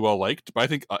still really well liked, but I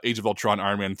think Age of Ultron,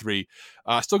 Iron Man 3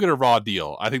 still get a raw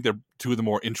deal. I think they're two of the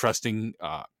more interesting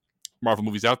Marvel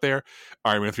movies out there.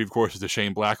 Iron Man 3, of course, is the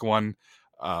Shane Black one,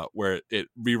 where it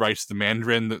rewrites the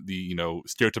Mandarin, the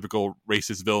stereotypical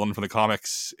racist villain from the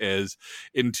comics, as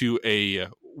into a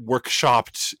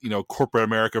workshopped, corporate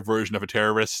America version of a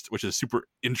terrorist, which is a super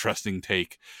interesting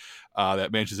take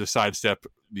that manages to sidestep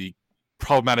the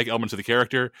problematic elements of the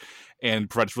character and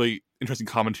provides really interesting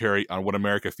commentary on what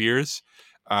America fears.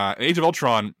 Age of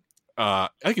Ultron, I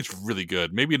think it's really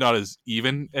good. Maybe not as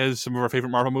even as some of our favorite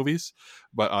Marvel movies,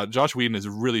 but Joss Whedon is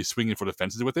really swinging for the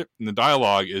fences with it, and the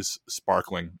dialogue is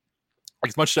sparkling. Like,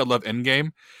 as much as I love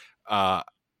Endgame,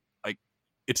 like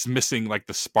it's missing like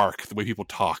the spark, the way people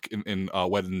talk in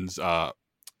Whedon's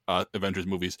Avengers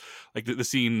movies. Like the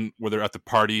scene where they're at the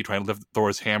party trying to lift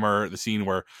Thor's hammer, the scene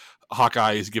where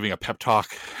Hawkeye is giving a pep talk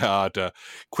to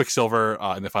Quicksilver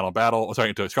in the final battle.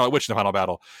 To Scarlet Witch in the final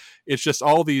battle. It's just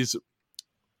all these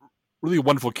really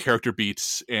wonderful character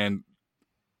beats and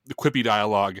the quippy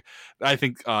dialogue that I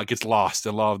think gets lost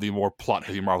in a lot of the more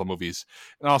plot-heavy Marvel movies.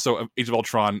 And also, Age of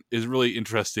Ultron is really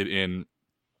interested in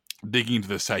digging into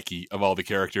the psyche of all the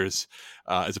characters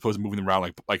as opposed to moving them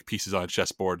around like pieces on a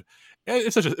chessboard. And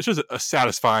it's just a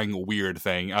satisfying, weird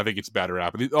thing. I think it's bad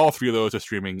rap. All three of those are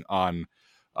streaming on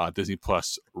Disney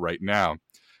Plus right now.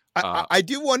 I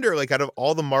do wonder, like, out of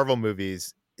all the Marvel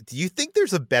movies, do you think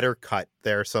there's a better cut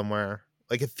there somewhere?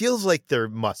 Like, it feels like there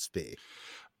must be.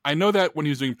 I know that when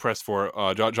he was doing press for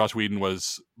Joss Whedon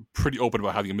was pretty open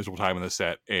about having a miserable time on the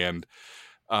set, and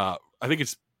I think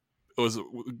it was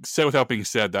said without being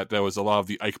said that there was a lot of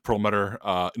the Ike Perlmutter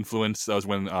influence. That was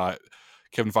when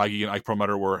Kevin Feige and Ike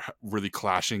Perlmutter were really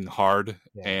clashing hard,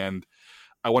 and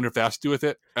I wonder if that has to do with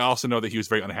it. I also know that he was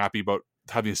very unhappy about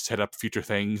having to set up future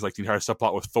things, like the entire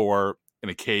subplot with Thor in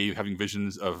a cave having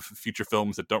visions of future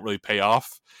films that don't really pay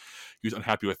off. He was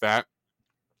unhappy with that.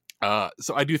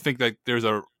 So I do think that there's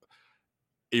a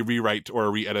rewrite or a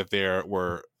re-edit there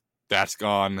where that's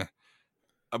gone.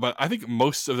 But I think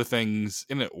most of the things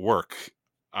in it work.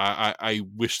 I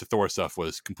wish the Thor stuff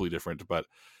was completely different. But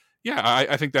yeah,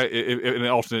 I think that in an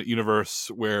alternate universe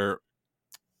where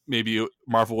maybe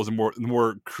Marvel was a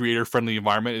more creator-friendly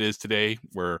environment it is today,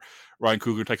 where Ryan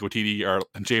Coogler, Taika Waititi,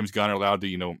 and James Gunn are allowed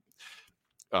to,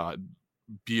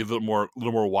 be a little more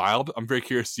wild. I'm very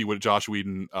curious to see what Joss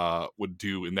Whedon would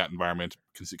do in that environment,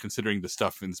 considering the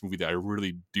stuff in this movie that I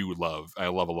really do love. I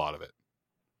love a lot of it.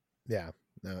 Yeah,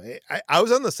 no, I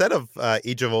was on the set of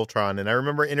Age of Ultron, and I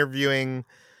remember interviewing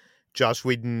Joss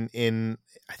Whedon in,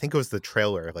 I think it was the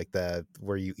trailer, like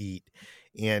where you eat,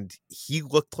 and he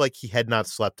looked like he had not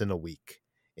slept in a week.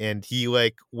 And he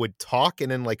like would talk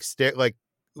and then like stare, like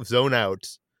zone out,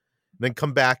 then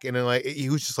come back, and then like he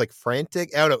was just like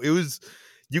frantic. I don't know. It was,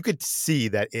 you could see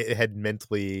that it had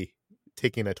mentally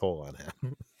taken a toll on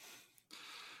him.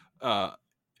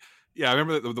 Yeah, I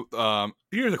remember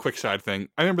here's a quick side thing.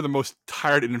 I remember the most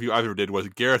tired interview I ever did was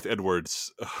Gareth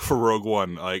Edwards for Rogue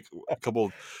One, like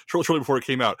shortly before it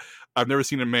came out. I've never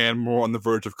seen a man more on the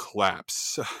verge of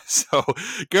collapse. So,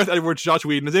 Gareth Edwards, Josh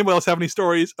Whedon. Does anybody else have any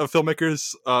stories of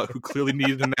filmmakers who clearly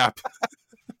needed a nap?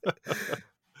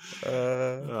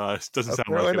 It doesn't sound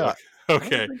right. Not.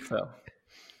 Okay. I don't think so.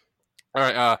 All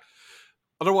right.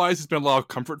 Otherwise, it's been a lot of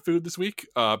comfort food this week.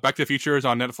 Back to the Future is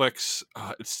on Netflix.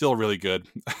 It's still really good.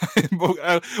 We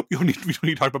don't need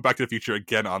to talk about Back to the Future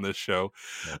again on this show.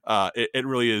 It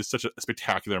really is such a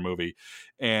spectacular movie.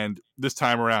 And this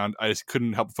time around, I just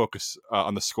couldn't help focus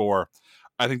on the score.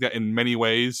 I think that in many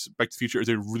ways, Back to the Future is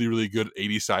a really, really good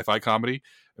 80s sci-fi comedy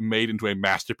made into a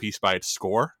masterpiece by its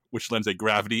score, which lends a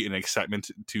gravity and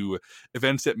excitement to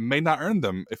events that may not earn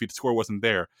them if the score wasn't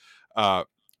there. So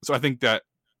I think that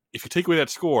if you take away that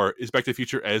score, is Back to the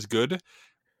Future as good?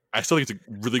 I still think it's a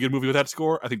really good movie with that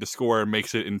score. I think the score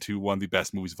makes it into one of the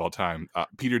best movies of all time.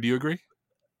 Peter, do you agree?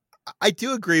 I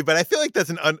do agree, but I feel like that's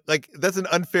an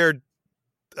unfair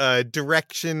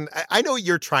direction. I know what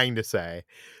you're trying to say,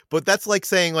 but that's like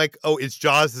saying like, oh, is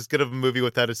Jaws as good of a movie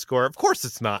without a score? Of course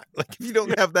it's not. Like if you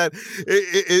don't have that,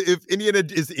 if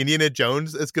Indiana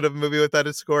Jones as good of a movie without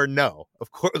a score? No,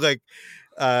 of course. Like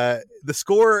the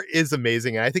score is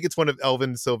amazing, and I think it's one of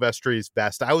Elvin Silvestri's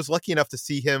best. I was lucky enough to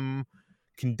see him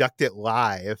conduct it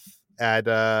live at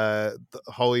the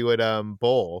Hollywood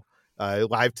Bowl.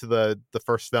 Live to the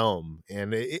first film,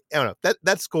 and I don't know,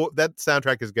 that score, that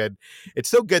soundtrack is good. It's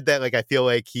so good that like I feel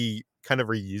like he kind of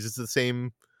reuses the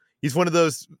same. He's one of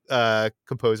those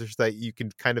composers that you can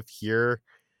kind of hear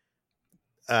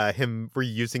him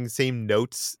reusing the same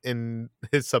notes in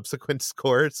his subsequent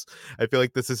scores. I feel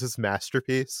like this is his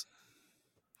masterpiece.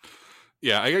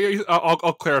 Yeah,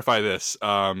 I'll clarify this.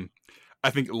 I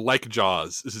think, like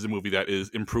Jaws, this is a movie that is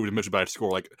improved immensely by its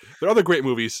score. Like, there are other great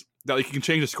movies that like, you can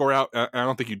change the score out, and I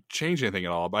don't think you change anything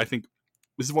at all. But I think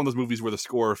this is one of those movies where the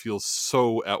score feels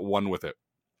so at one with it.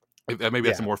 Maybe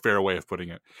that's a more fair way of putting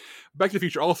it. Back to the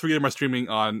Future, all three of them are streaming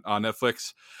on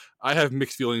Netflix. I have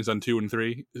mixed feelings on 2 and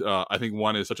 3. I think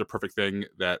 1 is such a perfect thing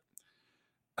that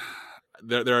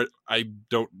I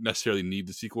don't necessarily need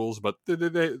the sequels, but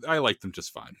I like them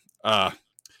just fine.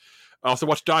 I also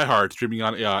watched Die Hard streaming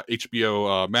on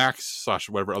HBO Max /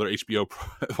 whatever other HBO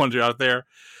ones are out there.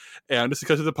 And just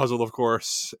because of the puzzle, of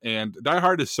course. And Die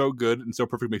Hard is so good and so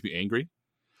perfect, it makes me angry.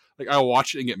 Like, I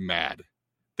watch it and get mad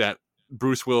that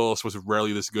Bruce Willis was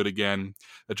rarely this good again,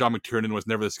 that John McTiernan was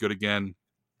never this good again,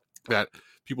 that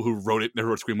people who wrote it never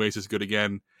wrote screenplays this good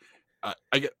again.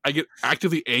 I get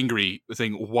actively angry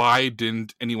saying, why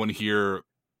didn't anyone here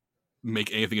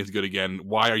make anything as good again?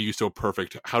 Why are you so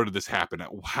perfect? How did this happen?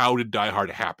 How did Die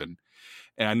Hard happen?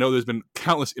 And I know there's been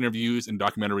countless interviews and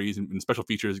documentaries and special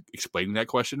features explaining that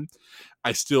question.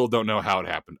 I still don't know how it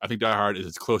happened. I think Die Hard is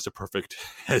as close to perfect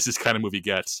as this kind of movie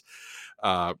gets.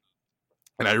 And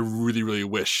I really, really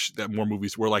wish that more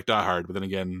movies were like Die Hard. But then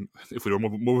again, if we were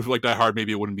more movies like Die Hard,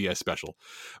 maybe it wouldn't be as special.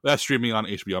 That's streaming on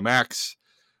HBO Max.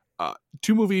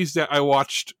 2 movies that I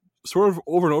watched sort of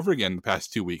over and over again the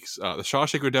past 2 weeks. The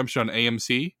Shawshank Redemption on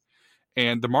AMC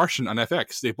and The Martian on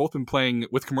FX. They've both been playing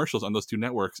with commercials on those 2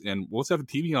 networks. And we'll have the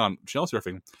TV on channel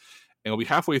surfing. And we'll be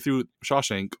halfway through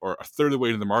Shawshank or a third of the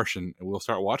way to The Martian. And we'll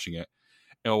start watching it.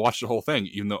 And we'll watch the whole thing,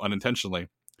 even though unintentionally.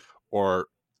 Or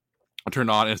I'll turn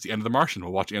on and it's the end of The Martian.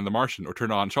 We'll watch the end of The Martian. Or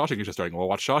turn on Shawshank is just starting. We'll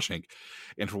watch Shawshank.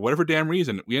 And for whatever damn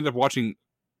reason, we end up watching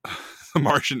The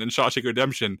Martian and Shawshank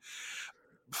Redemption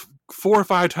 4 or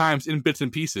 5 times in bits and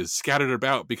pieces scattered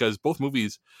about because both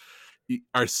movies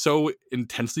are so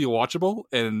intensely watchable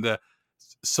and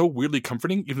so weirdly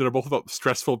comforting, even though they're both about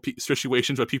stressful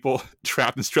situations with people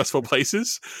trapped in stressful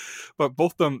places. But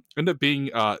both of them end up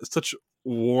being such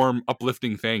warm,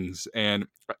 uplifting things. And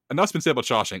enough's been said about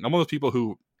Shawshank. I'm one of those people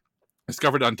who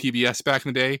discovered it on TBS back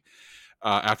in the day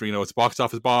after, it's a box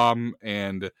office bomb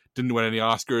and didn't win any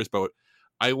Oscars, but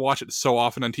I watch it so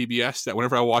often on TBS that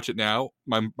whenever I watch it now,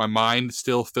 my mind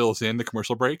still fills in the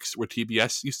commercial breaks where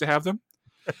TBS used to have them.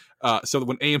 So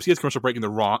when AMC has commercial break in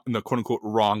the quote unquote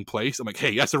wrong place, I'm like,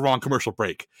 hey, that's the wrong commercial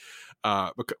break.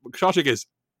 But Shawshank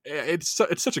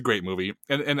it's such a great movie,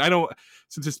 and I don't,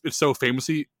 since it's so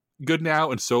famously good now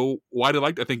and so widely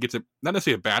liked, I think it's not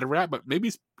necessarily a bad rap, but maybe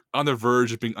it's on the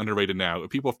verge of being underrated now.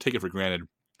 People take it for granted.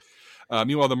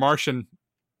 Meanwhile, The Martian.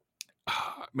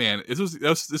 Man, this was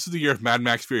the year of Mad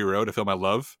Max Fury Road, a film I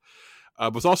love.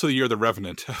 But it's also the year of The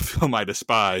Revenant, a film I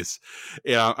despise.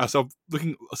 Yeah, so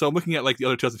I'm looking at like the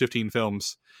other 2015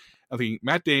 films. I think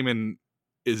Matt Damon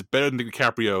is better than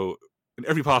DiCaprio in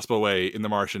every possible way in The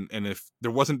Martian. And if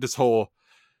there wasn't this whole,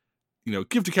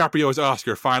 give DiCaprio his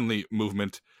Oscar finally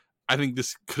movement, I think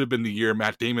this could have been the year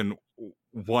Matt Damon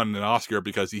won an Oscar,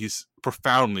 because he's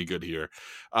profoundly good here,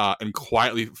 and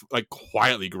quietly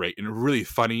great, and really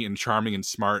funny and charming and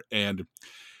smart, and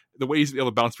the way he's able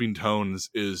to bounce between tones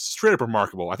is straight up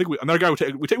remarkable. I think another guy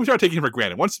we started taking him for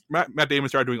granted once Matt Damon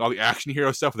started doing all the action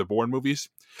hero stuff with the Bourne movies.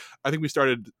 I think we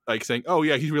started like saying, "Oh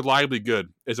yeah, he's reliably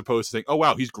good," as opposed to saying, "Oh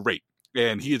wow, he's great,"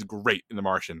 and he is great in The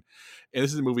Martian. And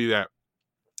this is a movie that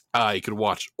you could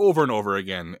watch over and over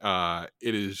again.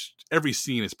 It is, every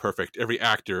scene is perfect. Every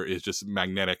actor is just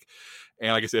magnetic.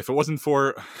 And like I said, if it wasn't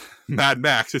for Mad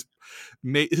Max, it's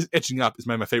etching up as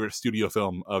my favorite studio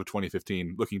film of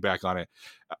 2015, looking back on it,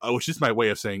 which is my way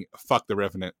of saying, fuck The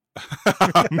Revenant.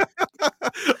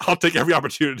 I'll take every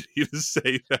opportunity to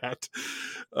say that.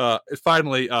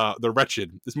 Finally, The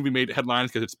Wretched. This movie made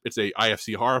headlines because it's a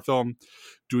IFC horror film,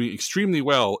 doing extremely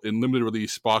well in limited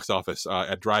release box office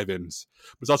at drive-ins.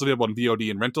 But it's also available on VOD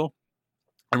and rental.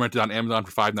 I rented it on Amazon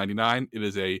for $5.99. It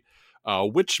is a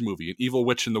witch movie, an evil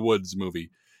witch in the woods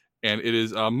movie. And it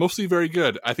is mostly very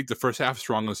good. I think the first half is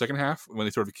stronger than the second half. When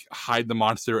they sort of hide the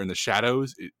monster in the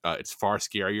shadows, it's far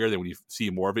scarier than when you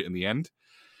see more of it in the end.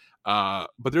 But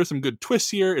there's some good twists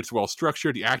here. It's well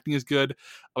structured. The acting is good.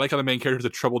 I like how the main character is a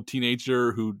troubled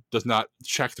teenager who does not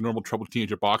check the normal troubled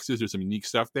teenager boxes. There's some unique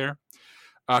stuff there.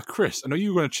 Chris, I know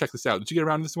you were going to check this out. Did you get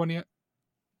around to this one yet?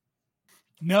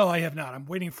 No, I have not. I'm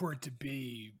waiting for it to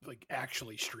be like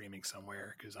actually streaming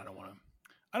somewhere, because I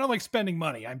don't like spending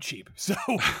money. I'm cheap. So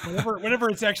whenever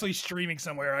it's actually streaming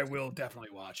somewhere, I will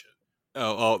definitely watch it.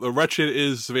 Oh, The Wretched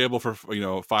is available for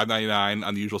 $5.99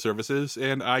 on the usual services,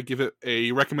 and I give it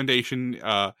a recommendation.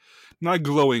 Not a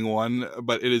glowing one,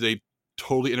 but it is a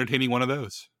totally entertaining one of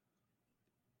those.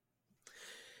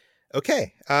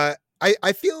 Okay,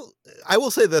 I feel, I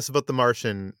will say this about The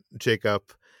Martian, Jacob.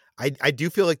 I do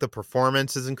feel like the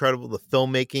performance is incredible, the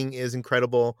filmmaking is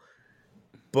incredible,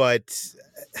 but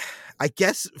I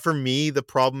guess for me the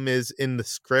problem is in the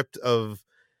script of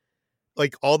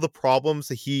like all the problems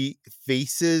that he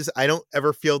faces. I don't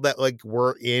ever feel that like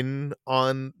we're in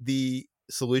on the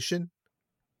solution.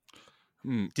 Do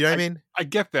you know what I mean? I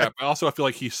get that, but also I feel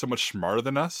like he's so much smarter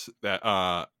than us that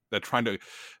that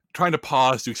trying to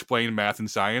pause to explain math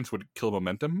and science would kill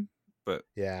momentum. But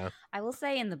yeah, I will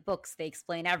say in the books they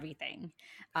explain everything,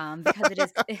 because it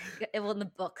is well, in the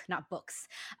book, not books.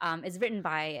 It's written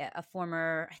by a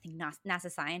former, I think,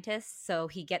 NASA scientist, so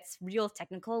he gets real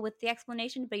technical with the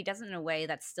explanation, but he does it in a way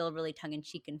that's still really tongue in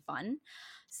cheek and fun.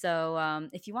 So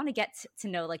if you want to get to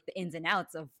know like the ins and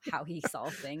outs of how he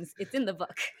solves things, it's in the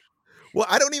book. Well,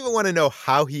 I don't even want to know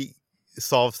how he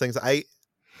solves things. I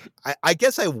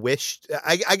guess I wished.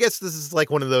 I guess this is like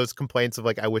one of those complaints of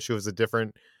like I wish it was a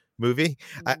different movie.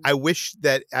 I wish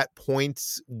that at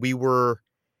points we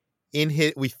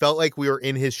felt like we were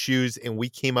in his shoes and we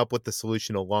came up with the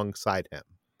solution alongside him.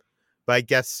 But I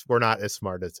guess we're not as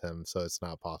smart as him, so it's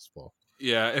not possible.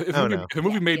 Yeah, if the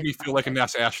movie made me feel like a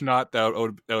NASA astronaut,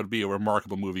 that would be a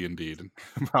remarkable movie indeed.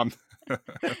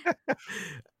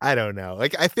 I don't know.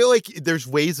 Like, I feel like there's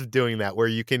ways of doing that where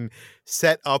you can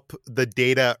set up the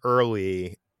data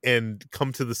early and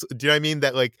come to this. Do you know what I mean?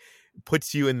 That like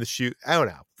puts you in the shoe. I don't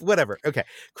know. Whatever. Okay,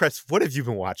 Chris, what have you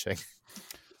been watching?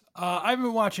 I've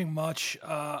been watching much.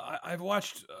 I've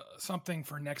watched something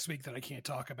for next week that I can't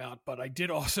talk about, but I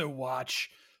did also watch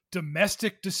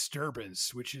Domestic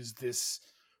Disturbance, which is this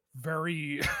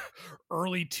very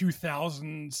early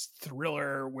 2000s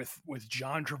thriller with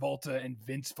John Travolta and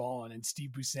Vince Vaughn and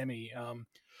Steve Buscemi.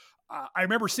 I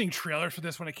remember seeing trailers for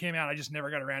this when it came out. I just never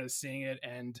got around to seeing it.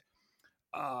 And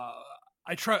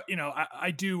I try,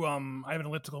 I do, I have an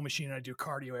elliptical machine and I do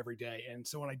cardio every day. And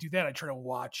so when I do that, I try to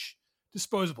watch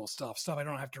disposable stuff I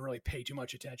don't have to really pay too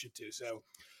much attention to. So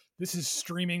this is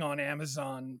streaming on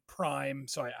Amazon Prime.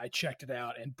 So I checked it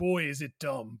out, and boy, is it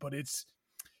dumb, but it's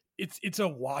a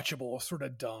watchable sort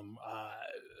of dumb.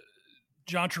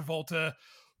 John Travolta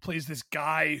plays this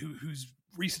guy who's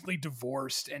recently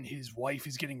divorced, and his wife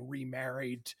is getting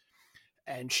remarried,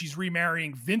 and she's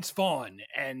remarrying Vince Vaughn,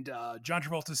 and John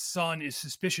Travolta's son is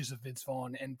suspicious of Vince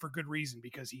Vaughn, and for good reason,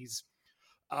 because he's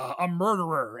a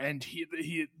murderer, and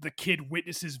the kid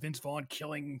witnesses Vince Vaughn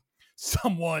killing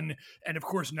someone, and of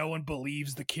course no one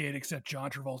believes the kid except John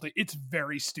Travolta. It's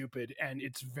very stupid, and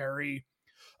it's very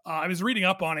I was reading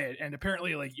up on it, and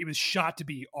apparently like it was shot to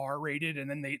be R-rated, and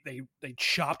then they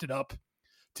chopped it up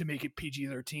to make it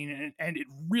PG-13, and it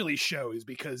really shows,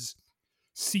 because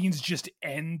scenes just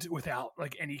end without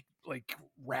like any like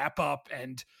wrap up,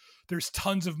 and there's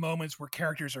tons of moments where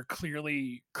characters are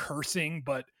clearly cursing,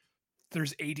 but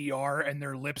there's ADR and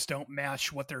their lips don't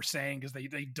match what they're saying because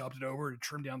they dubbed it over to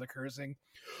trim down the cursing.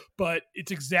 But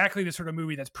it's exactly the sort of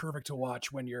movie that's perfect to watch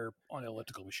when you're on an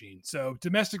elliptical machine. So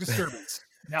Domestic Disturbance,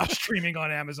 now streaming on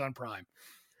Amazon Prime.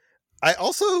 I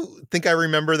also think I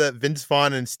remember that Vince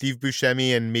Vaughn and Steve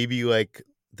Buscemi and maybe like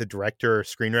the director or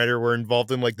screenwriter were involved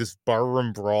in like this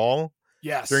barroom brawl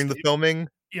during the filming.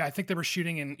 Yeah, I think they were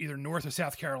shooting in either North or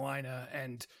South Carolina,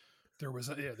 and there was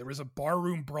a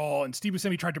barroom brawl, and Steve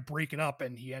Buscemi tried to break it up,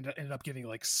 and he ended up getting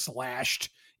like slashed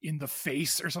in the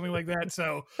face or something like that.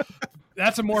 So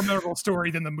that's a more memorable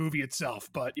story than the movie itself.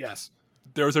 But yes,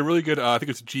 there was a really good, I think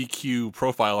it's GQ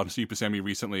profile on Steve Buscemi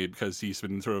recently, because he's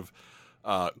been sort of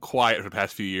quiet for the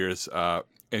past few years,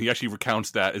 and he actually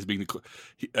recounts that as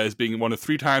being one of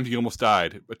 3 times he almost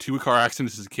died. 2 car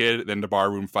accidents as a kid, then the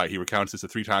barroom fight. He recounts this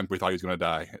as 3 times where he thought he was going to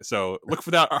die. So look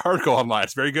for that article online.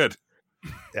 It's very good.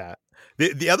 Yeah.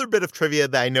 The other bit of trivia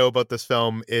that I know about this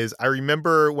film is I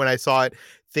remember when I saw it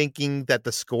thinking that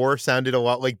the score sounded a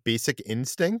lot like Basic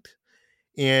Instinct.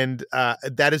 And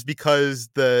that is because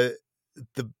the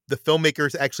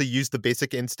filmmakers actually used the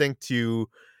Basic Instinct to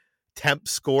temp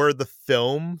score the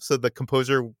film. So the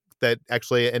composer that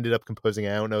actually ended up composing,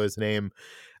 I don't know his name,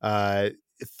 it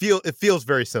feels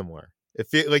very similar. It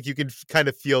feels like you can kind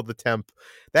of feel the temp.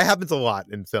 That happens a lot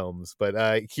in films, but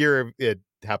here it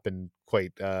happened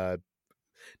quite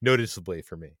noticeably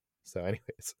for me. So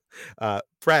anyways,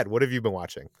 Brad, what have you been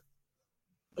watching?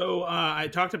 So I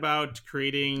talked about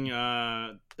creating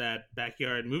that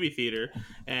backyard movie theater,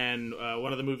 and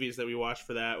one of the movies that we watched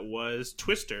for that was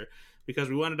Twister, because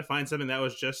we wanted to find something that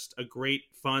was just a great,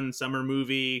 fun summer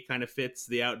movie, kind of fits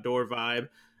the outdoor vibe,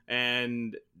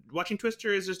 and watching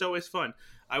Twister is just always fun.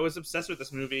 I was obsessed with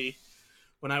this movie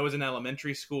when I was in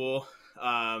elementary school.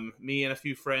 Me and a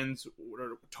few friends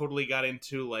totally got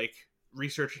into like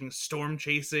researching storm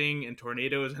chasing and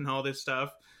tornadoes and all this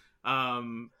stuff.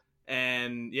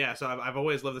 And yeah, so I've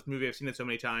always loved this movie. I've seen it so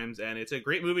many times, and it's a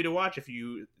great movie to watch if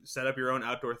you set up your own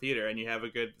outdoor theater and you have a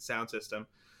good sound system.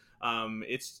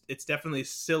 It's definitely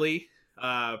silly,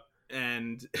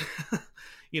 and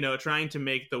you know, trying to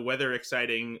make the weather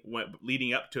exciting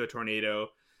leading up to a tornado.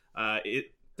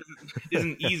 It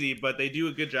isn't easy, but they do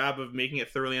a good job of making it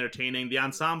thoroughly entertaining. The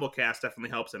ensemble cast definitely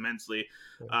helps immensely.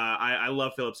 I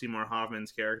love Philip Seymour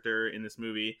Hoffman's character in this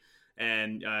movie,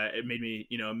 and it made me,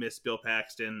 you know, miss Bill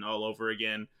Paxton all over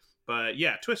again. But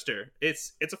yeah, Twister,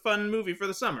 it's a fun movie for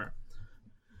the summer.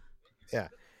 Yeah.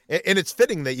 And it's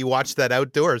fitting that you watch that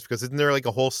outdoors, because isn't there like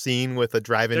a whole scene with a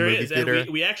drive-in movie theater? And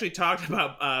we actually talked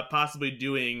about possibly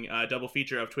doing a double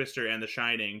feature of Twister and The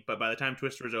Shining, but by the time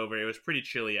Twister was over, it was pretty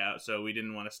chilly out, so we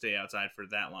didn't want to stay outside for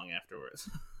that long afterwards.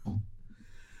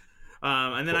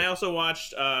 And then I also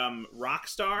watched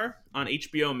Rockstar on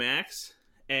HBO Max,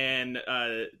 and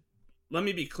let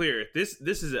me be clear, this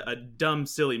is a dumb,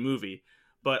 silly movie,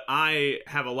 but I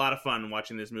have a lot of fun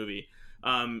watching this movie.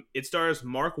 It stars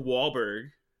Mark Wahlberg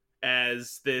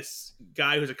as this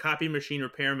guy who's a copy machine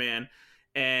repairman,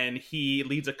 and he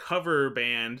leads a cover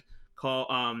band called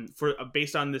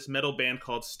based on this metal band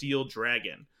called Steel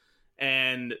Dragon.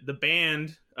 And the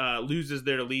band loses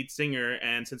their lead singer,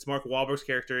 and since Mark Wahlberg's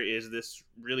character is this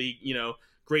really, you know,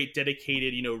 great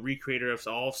dedicated, you know, recreator of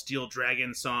all Steel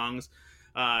Dragon songs,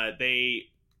 they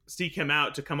seek him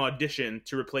out to come audition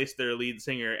to replace their lead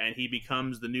singer, and he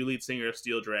becomes the new lead singer of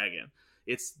Steel Dragon.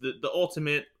 It's the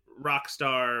ultimate rock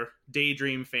star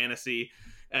daydream fantasy,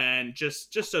 and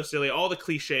just so silly. All the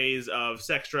cliches of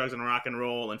sex, drugs, and rock and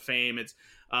roll and fame. It's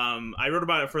I wrote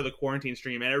about it for the quarantine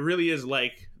stream, and it really is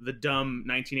like the dumb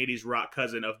 1980s rock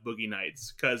cousin of Boogie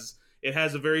Nights, because it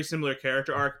has a very similar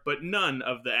character arc, but none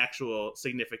of the actual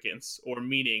significance or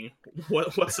meaning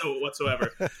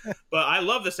whatsoever. But I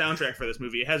love the soundtrack for this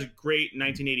movie. It has great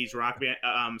 1980s rock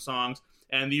band, songs.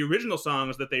 And the original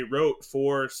songs that they wrote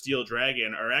for Steel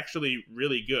Dragon are actually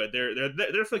really good. They're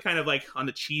definitely kind of like on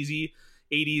the cheesy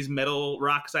 80s metal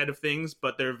rock side of things,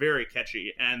 but they're very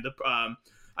catchy. And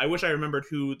I wish I remembered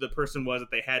who the person was that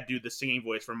they had do the singing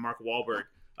voice from Mark Wahlberg.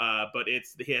 But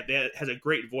he has a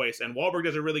great voice, and Wahlberg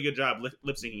does a really good job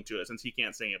lip syncing to it since he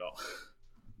can't sing at all.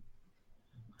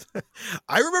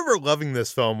 I remember loving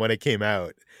this film when it came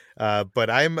out, but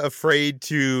I'm afraid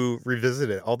to revisit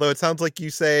it. Although it sounds like you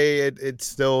say it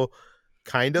still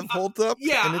kind of holds up in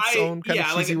its own kind of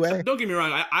cheesy way. Don't get me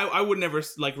wrong. I would never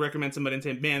like recommend somebody and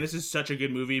say, man, this is such a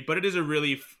good movie, but it is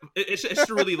it's just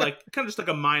a really like kind of just like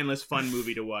a mindless fun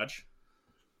movie to watch.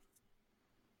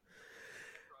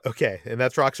 Okay, and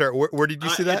that's Rockstar. Where did you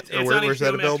see that? It's where's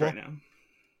that available? Right now.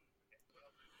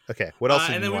 Okay, what else?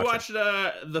 And then we watched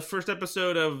the first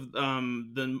episode of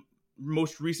the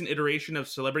most recent iteration of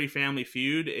Celebrity Family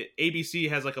Feud. ABC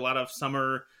has like a lot of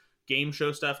summer game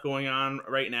show stuff going on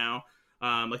right now.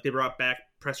 Like they brought back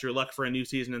Press Your Luck for a new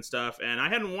season and stuff. And I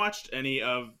hadn't watched any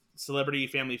of Celebrity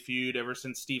Family Feud ever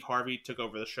since Steve Harvey took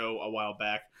over the show a while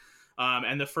back.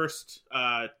 And the first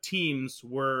teams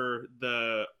were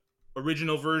the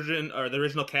original version or the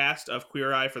original cast of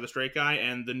Queer Eye for the Straight Guy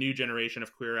and the new generation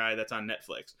of Queer Eye that's on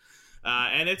Netflix.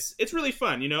 And it's really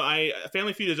fun. You know,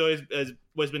 Family Feud has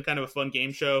always been kind of a fun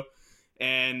game show,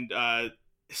 and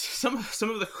some of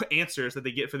the answers that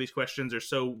they get for these questions are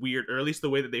so weird, or at least the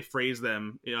way that they phrase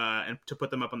them and to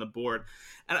put them up on the board.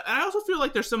 And I also feel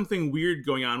like there's something weird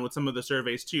going on with some of the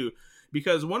surveys too,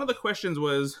 because one of the questions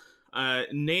was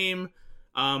name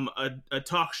a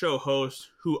talk show host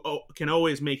who can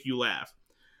always make you laugh,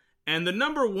 and the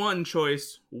number one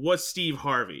choice was Steve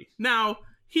Harvey. Now,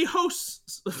 he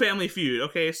hosts Family Feud,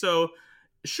 okay? So,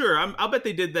 sure, I'll bet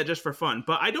they did that just for fun.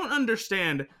 But I don't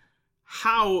understand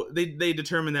how they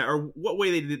determined that, or what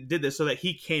way they did this so that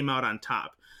he came out on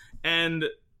top. And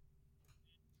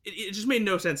it just made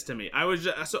no sense to me.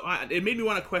 It made me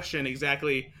want to question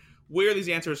exactly where these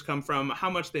answers come from, how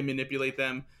much they manipulate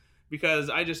them, because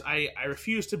I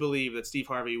refuse to believe that Steve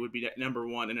Harvey would be number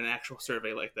one in an actual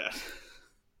survey like that.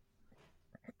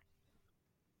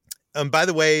 By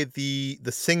the way, the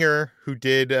singer who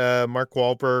did Mark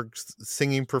Wahlberg's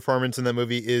singing performance in that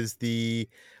movie is the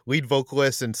lead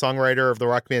vocalist and songwriter of the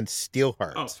rock band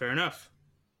Steelheart. Oh, fair enough.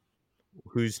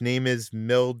 Whose name is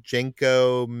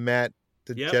Miljenko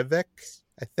Matijevic,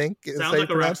 I think. Sounds like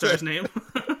a rock star's name.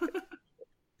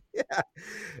 Yeah.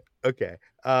 Okay.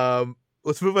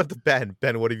 Let's move on to Ben.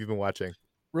 Ben, what have you been watching?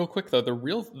 Real quick though,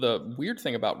 the weird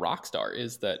thing about Rockstar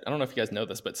is that, I don't know if you guys know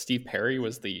this, but Steve Perry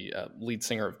was the lead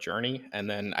singer of Journey, and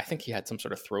then I think he had some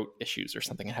sort of throat issues or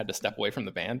something and had to step away from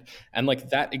the band. And like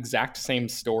that exact same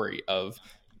story of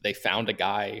they found a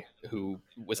guy who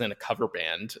was in a cover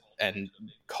band and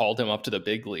called him up to the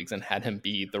big leagues and had him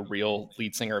be the real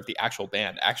lead singer of the actual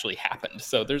band actually happened.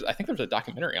 So I think there's a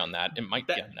documentary on that. It might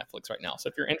be on Netflix right now. So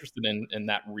if you're interested in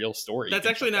that real story, that's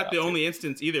actually not the only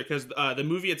instance either, because the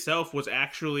movie itself was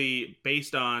actually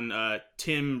based on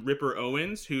Tim Ripper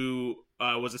Owens, who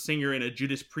was a singer in a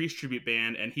Judas Priest tribute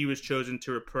band, and he was chosen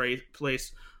to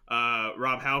replace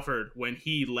Rob Halford when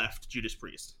he left Judas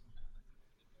Priest.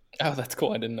 Oh, that's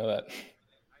cool. I didn't know that.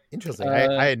 Interesting.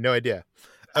 I had no idea.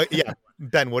 Yeah.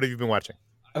 Ben, what have you been watching?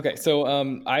 Okay, so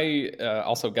I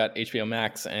also got HBO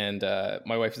Max, and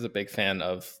my wife is a big fan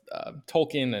of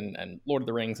Tolkien and Lord of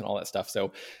the Rings and all that stuff.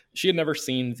 So she had never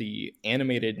seen the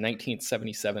animated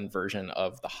 1977 version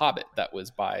of The Hobbit that was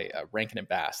by Rankin and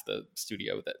Bass, the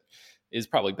studio that is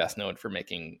probably best known for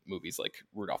making movies like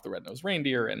Rudolph the Red-Nosed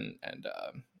Reindeer and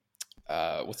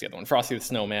what's the other one? Frosty the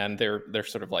Snowman. They're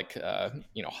sort of like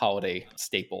holiday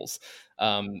staples,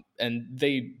 and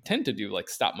they tend to do like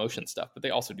stop motion stuff, but they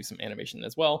also do some animation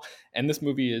as well. And this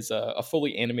movie is a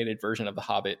fully animated version of The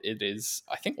Hobbit. It is,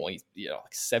 I think, only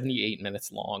like 78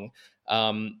 minutes long.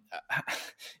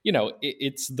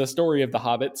 It's the story of The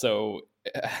Hobbit, so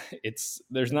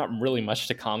there's not really much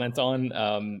to comment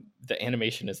on. The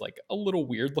animation is like a little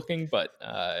weird looking, but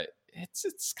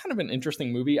it's kind of an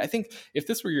interesting movie. I think if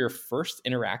this were your first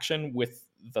interaction with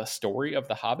the story of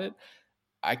The Hobbit,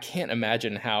 I can't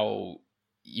imagine how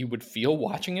you would feel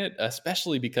watching it,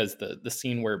 especially because the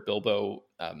scene where Bilbo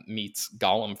meets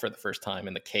Gollum for the first time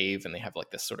in the cave, and they have like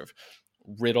this sort of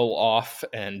riddle off,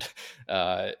 and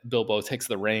Bilbo takes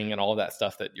the ring and all of that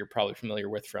stuff that you're probably familiar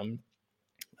with from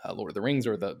Lord of the Rings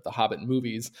or the Hobbit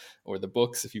movies or the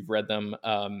books if you've read them.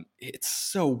 It's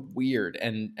so weird,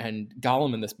 and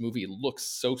Gollum in this movie looks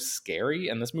so scary,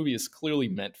 and this movie is clearly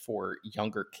meant for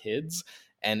younger kids,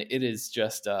 and it is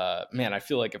just I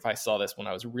feel like if I saw this when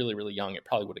I was really, really young, it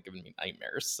probably would have given me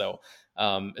nightmares. So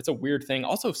it's a weird thing.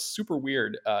 Also super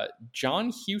weird,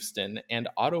 John Huston and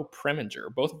Otto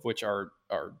Preminger, both of which are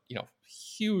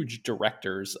huge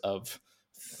directors of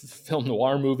film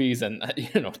noir movies and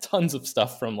tons of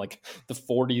stuff from like the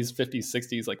 40s, 50s,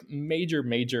 60s, like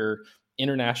major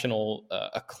international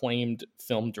acclaimed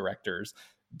film directors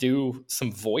do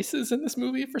some voices in this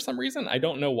movie for some reason. I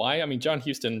don't know why. I mean, John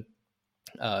Huston,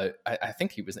 I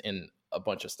think he was in a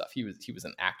bunch of stuff. He was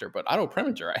an actor, but Otto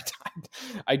Preminger,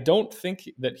 I don't think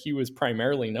that he was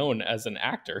primarily known as an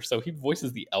actor. So he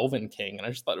voices the Elven King, and I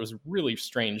just thought it was really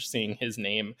strange seeing his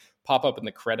name pop up in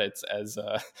the credits as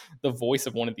the voice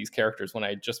of one of these characters when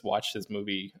I just watched his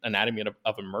movie Anatomy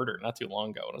of a Murder not too long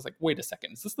ago, and I was like, wait a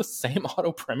second, is this the same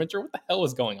Otto Preminger? What the hell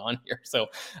is going on here? So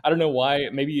I don't know why.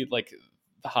 Maybe like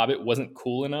The Hobbit wasn't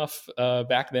cool enough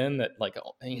back then that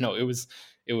it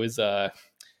it was I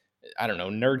don't know,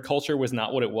 nerd culture was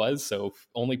not what it was. So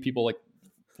only people like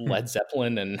Led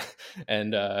Zeppelin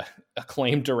and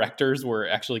acclaimed directors were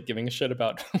actually giving a shit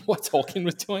about what Tolkien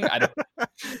was doing. I don't.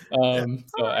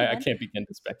 So I can't begin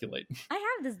to speculate. I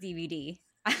have this DVD.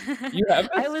 You have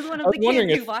this? I was one of the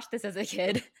kids who watched this as a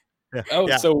kid.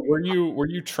 So were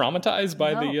you traumatized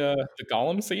by the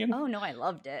Gollum scene? Oh no, I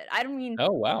loved it. I don't mean.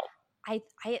 Oh wow. I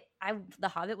The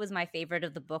Hobbit was my favorite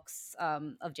of the books,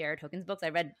 of J.R.R. Tolkien's books. I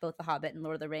read both The Hobbit and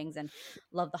Lord of the Rings and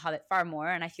loved The Hobbit far more.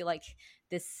 And I feel like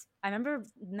this, I remember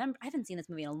I haven't seen this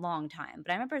movie in a long time,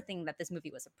 but I remember thinking that this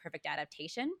movie was a perfect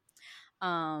adaptation.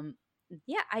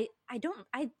 Yeah, I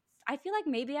feel like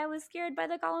maybe I was scared by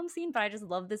the Gollum scene, but I just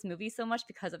love this movie so much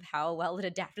because of how well it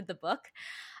adapted the book.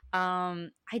 I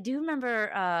do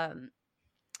remember,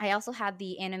 I also had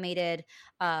the animated,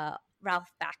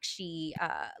 Ralph Bakshi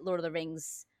Lord of the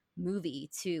Rings movie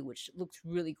too, which looked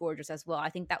really gorgeous as well. I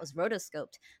think that was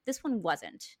rotoscoped. This one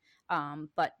wasn't.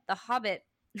 But The Hobbit,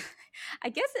 I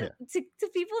guess to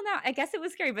people now, I guess it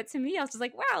was scary, but to me, I was just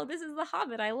like, wow, this is The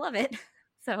Hobbit. I love it.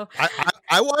 So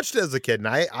I watched it as a kid and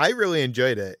I really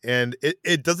enjoyed it. And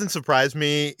it doesn't surprise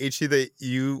me, HC, that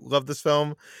you love this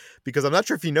film, because I'm not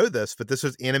sure if you know this, but this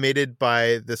was animated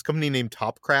by this company named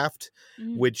Topcraft,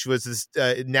 which was this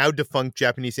now defunct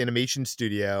Japanese animation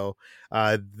studio.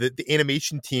 The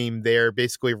animation team there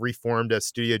basically reformed as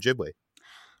Studio Ghibli.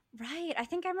 Right. I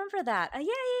think I remember that.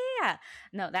 Yeah.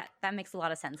 No, that makes a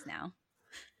lot of sense now.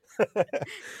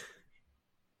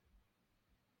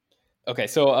 Okay,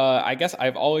 so I guess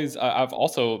I've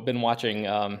also been watching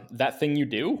That Thing You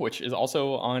Do, which is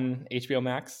also on HBO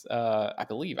Max. I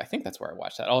think that's where I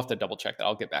watched that. I'll have to double check that.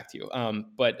 I'll get back to you.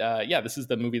 But this is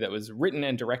the movie that was written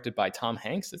and directed by Tom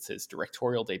Hanks. It's his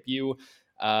directorial debut.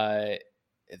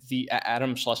 The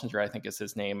Adam Schlesinger, I think is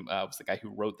his name, was the guy who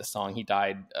wrote the song. He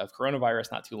died of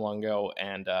coronavirus not too long ago,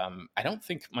 and I don't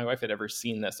think my wife had ever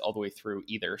seen this all the way through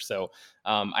either. So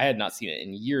I had not seen it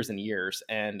in years and years,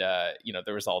 and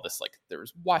there was all this, like, there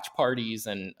was watch parties,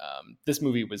 and this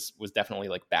movie was definitely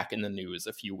like back in the news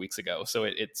a few weeks ago. So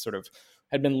it sort of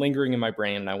had been lingering in my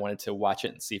brain, and I wanted to watch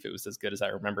it and see if it was as good as I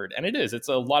remembered. And it is. It's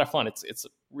a lot of fun. It's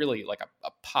really like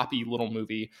a poppy little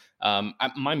movie.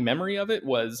 My memory of it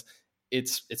was,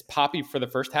 it's poppy for the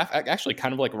first half, actually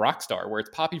kind of like Rockstar, where it's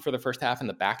poppy for the first half and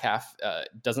the back half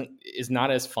is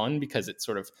not as fun, because it's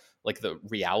sort of like the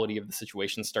reality of the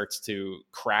situation starts to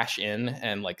crash in,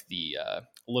 and like a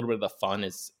little bit of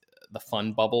the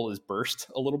fun bubble is burst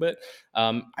a little bit.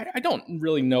 I don't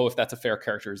really know if that's a fair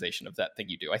characterization of That Thing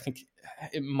You Do. I think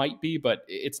it might be, but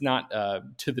it's not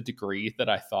to the degree that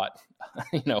I thought,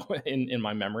 in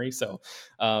my memory. So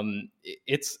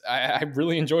I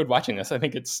really enjoyed watching this. I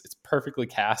think it's perfectly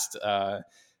cast.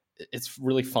 It's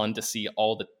really fun to see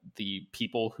all the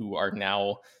people who are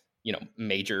now,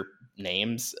 major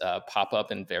names pop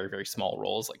up in very, very small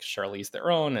roles, like Charlize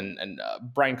Theron and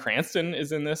Bryan Cranston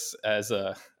is in this as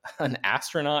an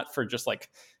astronaut for just like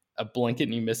a blink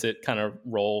and you miss it kind of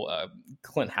role.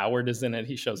 Clint Howard is in it.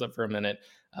 He shows up for a minute.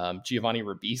 Giovanni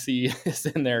Ribisi is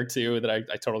in there too, that I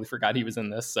totally forgot he was in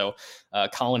this. So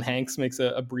Colin Hanks makes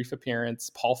a brief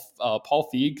appearance. Paul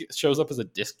Feig shows up as a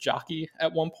disc jockey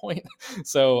at one point.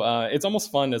 So it's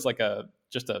almost fun as like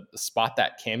just a spot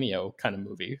that cameo kind of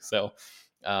movie. So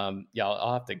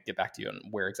I'll have to get back to you on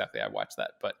where exactly I watched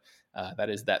that, but that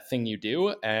is That Thing You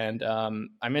Do. And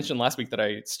I mentioned last week that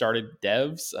I started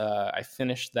Devs. I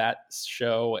finished that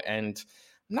show, and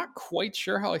I'm not quite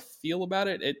sure how I feel about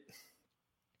it.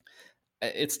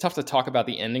 It's tough to talk about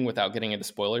the ending without getting into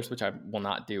spoilers, which I will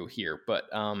not do here, but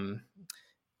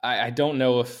I don't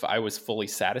know if I was fully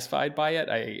satisfied by it.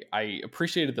 I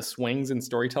appreciated the swings in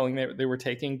storytelling they were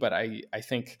taking, but I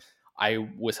think I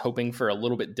was hoping for a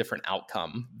little bit different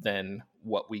outcome than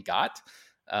what we got.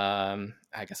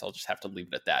 I guess I'll just have to leave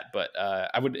it at that. But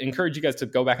I would encourage you guys to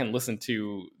go back and listen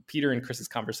to Peter and Chris's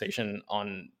conversation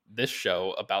on this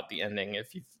show about the ending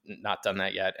if you've not done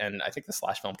that yet. And I think the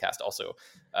Slash Filmcast also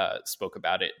spoke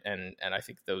about it. And I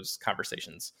think those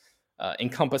conversations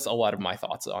encompass a lot of my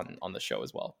thoughts on the show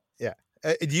as well. Yeah.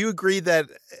 Do you agree that,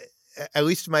 at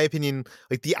least in my opinion,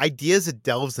 like the ideas it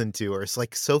delves into are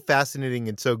like so fascinating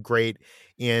and so great,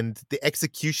 and the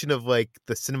execution of like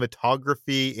the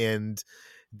cinematography and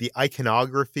the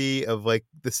iconography of like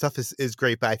the stuff is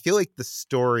great, but I feel like the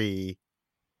story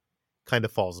kind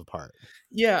of falls apart.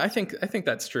 Yeah, I think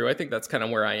that's true. I think that's kind of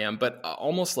where I am, but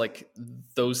almost like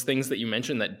those things that you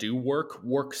mentioned that do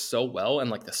work so well, and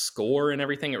like the score and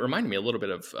everything, it reminded me a little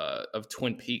bit of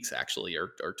Twin Peaks actually,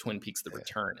 or Twin Peaks: The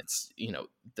Return. It's,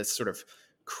 this sort of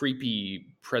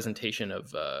creepy presentation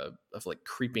of like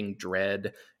creeping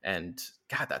dread, and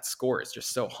God, that score is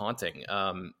just so haunting.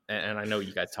 And I know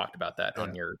you guys talked about that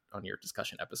on your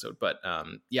discussion episode, but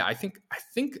yeah, I think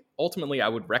ultimately I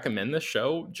would recommend this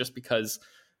show just because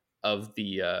of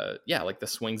the like the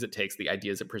swings it takes, the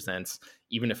ideas it presents,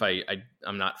 even if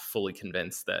I'm not fully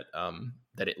convinced that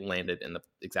that it landed in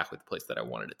exactly the place that I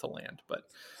wanted it to land. But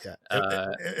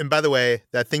and by the way,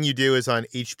 that thing you do is on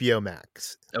HBO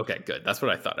Max. Okay, good. That's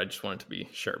what I thought. I just wanted to be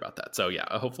sure about that. So yeah,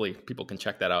 hopefully people can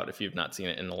check that out if you've not seen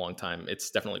it in a long time. It's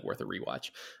definitely worth a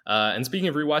rewatch. And speaking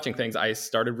of rewatching things, I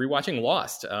started rewatching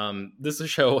Lost. This is a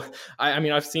show, I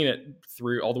mean, I've seen it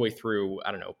all the way through,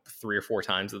 I don't know, 3 or 4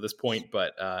 times at this point,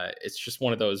 but it's just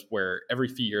one of those where every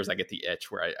few years I get the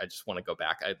itch where I just want to go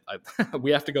back.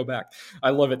 We have to go back.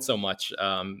 I love it so much.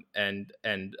 And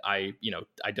I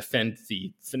defend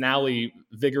the finale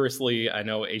vigorously. I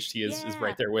know HT is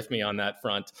right there with me on that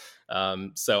front.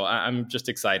 So I'm just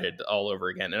excited all over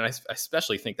again. And I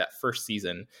especially think that first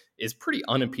season is pretty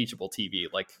unimpeachable TV.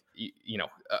 Like,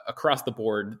 across the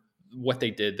board, what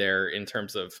they did there in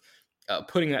terms of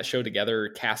putting that show together,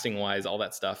 casting wise, all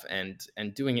that stuff, and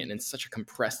doing it in such a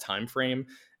compressed time frame.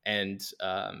 And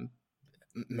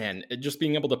man, just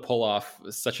being able to pull off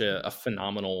such a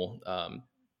phenomenal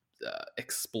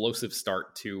explosive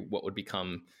start to what would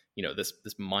become this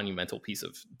monumental piece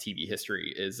of TV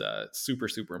history is super,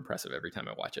 super impressive every time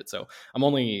I watch it. So I'm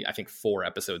only, I think, 4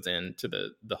 episodes into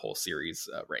the whole series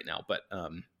right now, but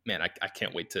man, I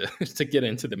can't wait to to get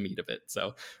into the meat of it.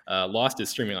 So Lost is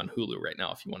streaming on Hulu right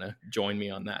now if you want to join me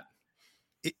on that.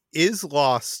 Is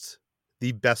Lost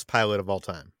the best pilot of all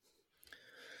time?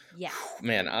 Yeah,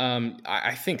 man,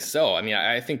 I think so. I mean,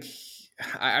 I think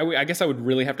I guess I would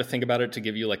really have to think about it to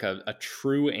give you like a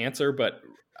true answer, but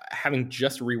having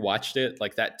just rewatched it,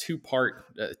 like that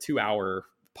 2-hour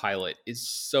pilot is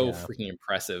so freaking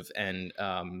impressive. And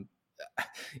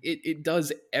it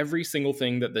does every single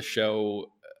thing that the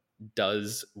show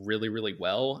does really, really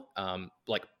well,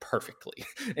 like perfectly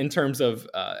in terms of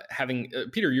having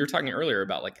Peter, you were talking earlier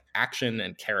about like action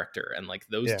and character, and like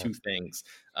those two things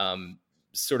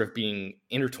sort of being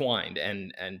intertwined,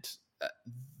 and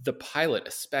the pilot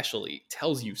especially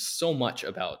tells you so much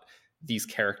about these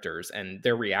characters and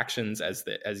their reactions as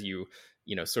you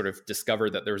sort of discover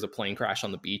that there was a plane crash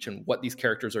on the beach and what these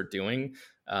characters are doing.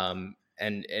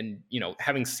 And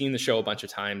having seen the show a bunch of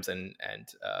times, and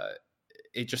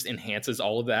it just enhances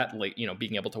all of that, like,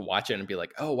 being able to watch it and be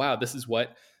like, oh wow, this is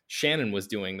what Shannon was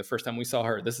doing the first time we saw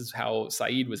her. This is how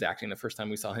Saeed was acting the first time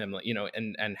we saw him,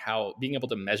 and how being able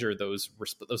to measure those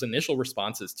initial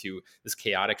responses to this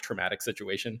chaotic, traumatic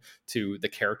situation to the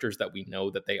characters that we know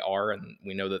that they are and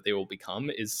we know that they will become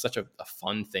is such a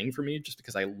fun thing for me, just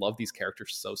because I love these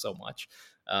characters so much.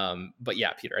 But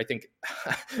yeah, Peter, I think,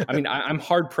 I mean, I'm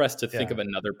hard pressed to think of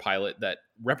another pilot that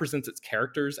represents its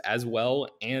characters as well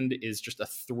and is just a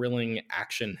thrilling,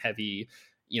 action heavy,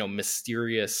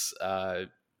 mysterious,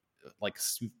 like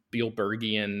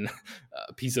Spielbergian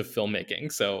piece of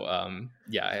filmmaking. So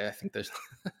I think there's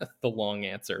the long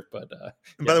answer, but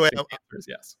by the way,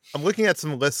 yes. I'm looking at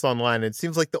some lists online. It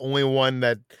seems like the only one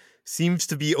that seems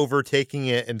to be overtaking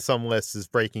it in some lists is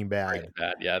Breaking Bad.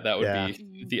 Yeah, that would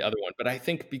be the other one. But I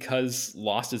think because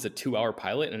Lost is a 2-hour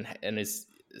pilot and is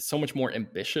so much more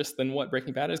ambitious than what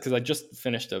Breaking Bad is, because I just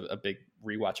finished a big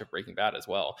rewatch of Breaking Bad as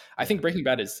well. I think Breaking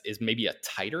Bad is maybe a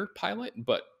tighter pilot,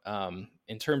 but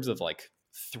in terms of like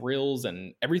thrills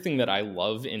and everything that I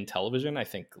love in television, I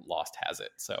think Lost has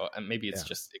it. So maybe it's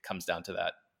just, it comes down to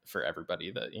that for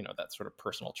everybody, that that sort of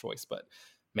personal choice. But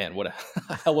man, what a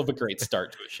hell of a great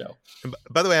start to a show. And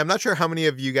by the way, I'm not sure how many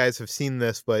of you guys have seen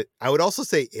this, but I would also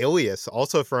say Alias,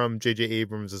 also from J.J.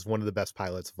 Abrams, is one of the best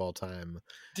pilots of all time.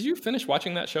 Did you finish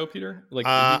watching that show, Peter? Like,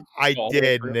 I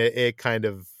did, and it kind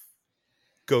of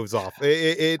goes off.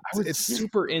 I was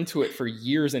super into it for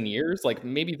years and years. Like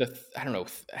maybe I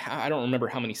don't remember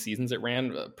how many seasons it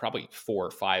ran. Probably 4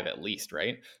 or 5 at least,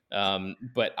 right?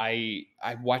 But I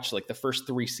watched like the first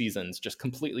 3 seasons just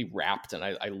completely wrapped, and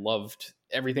I loved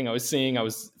everything I was seeing. I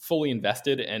was fully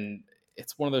invested, and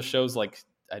it's one of those shows, like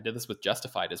I did this with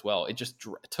Justified as well. It just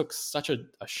took such a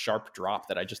sharp drop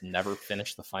that I just never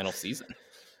finished the final season.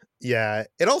 Yeah,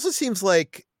 it also seems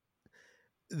like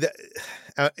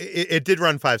it did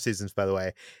run 5 seasons, by the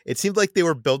way. It seemed like they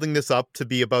were building this up to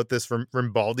be about this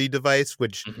Rimbaldi device,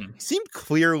 which seemed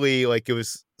clearly like it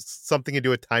was something to do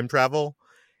with time travel.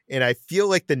 And I feel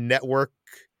like the network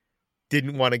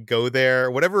didn't want to go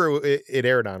there. Whatever it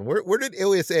aired on. Where did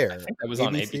Alias air? I think that was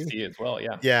on ABC as well,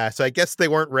 yeah. Yeah, so I guess they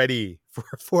weren't ready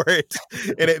for it.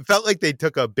 And it felt like they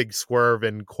took a big swerve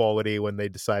in quality when they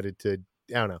decided to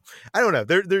I don't know.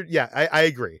 They're yeah, I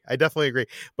agree. I definitely agree.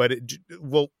 But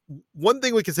well, one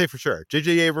thing we can say for sure,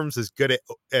 J.J. Abrams is good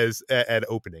at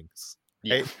openings.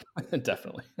 Yeah, right?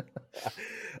 definitely.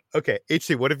 Okay,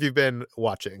 HC, what have you been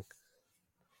watching?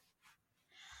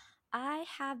 I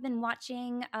have been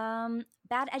watching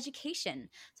Bad Education.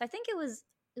 So I think it was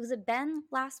Ben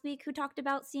last week who talked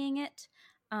about seeing it.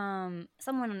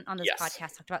 Someone on this Yes.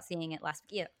 podcast talked about seeing it last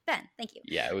week. Yeah, Ben, thank you.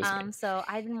 Yeah, it was me. So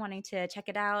I've been wanting to check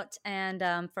it out,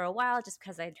 and for a while, just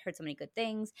because I'd heard so many good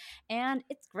things, and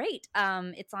it's great.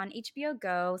 It's on HBO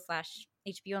Go /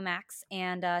 HBO Max,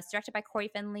 and it's directed by Corey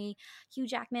Finley. Hugh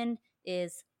Jackman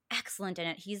is excellent in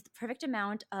it. He's the perfect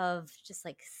amount of just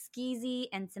like skeezy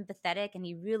and sympathetic, and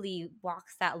he really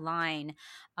walks that line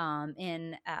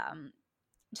in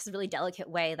just a really delicate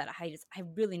way that I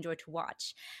really enjoy to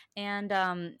watch. And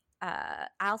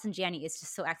Allison Janney is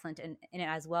just so excellent in it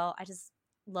as well. I just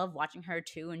love watching her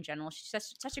too in general. She's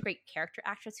such a great character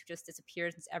actress who just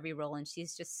disappears into every role, and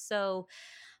she's just so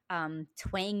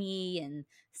twangy and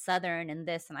southern in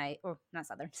this, and not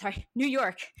southern, sorry, New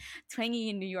York, twangy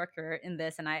and New Yorker in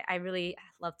this, and I really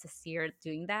love to see her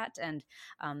doing that and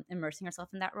immersing herself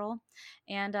in that role.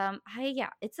 And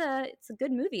it's a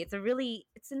good movie.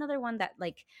 It's another one that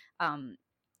like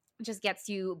just gets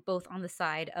you both on the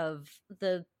side of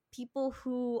the people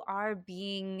who are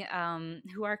being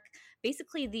who are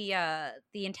basically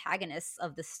the antagonists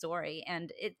of the story,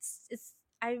 and it's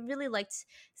I really liked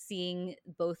seeing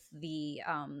both the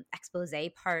expose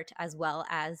part as well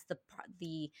as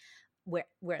the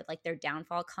where like their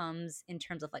downfall comes in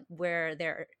terms of like where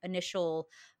their initial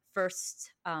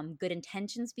first good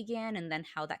intentions began, and then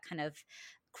how that kind of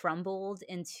crumbled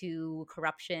into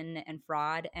corruption and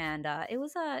fraud. And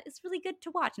it's really good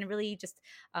to watch, and a really just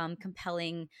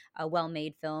compelling,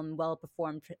 well-made film, well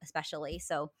performed especially.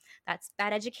 So that's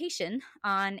Bad Education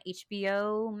on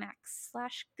HBO Max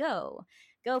 /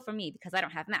 Go for me, because I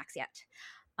don't have Max yet.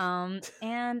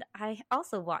 And I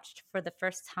also watched for the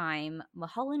first time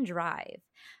Mulholland Drive.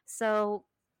 So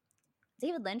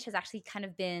David Lynch has actually kind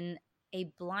of been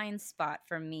a blind spot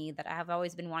for me that I have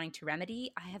always been wanting to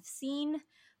remedy. I have seen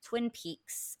Twin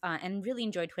Peaks and really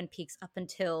enjoyed Twin Peaks up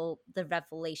until the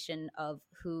revelation of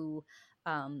who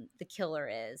the killer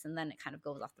is, and then it kind of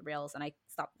goes off the rails and I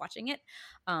stopped watching it.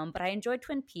 But I enjoyed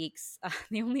Twin Peaks.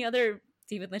 The only other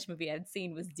David Lynch movie I had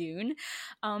seen was Dune.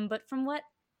 But from what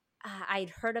I'd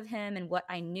heard of him and what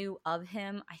I knew of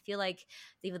him, I feel like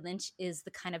David Lynch is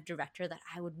the kind of director that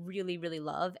I would really, really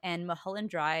love. And Mulholland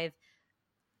Drive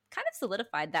kind of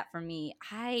solidified that for me.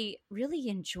 I really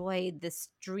enjoyed this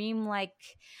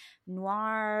dreamlike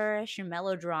noirish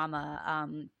melodrama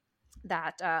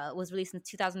that was released in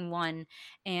 2001,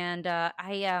 and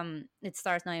it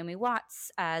stars Naomi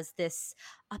Watts as this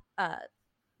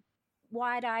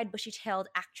wide-eyed, bushy-tailed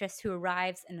actress who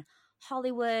arrives in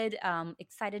Hollywood,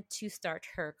 excited to start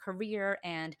her career,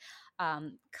 and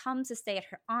comes to stay at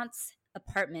her aunt's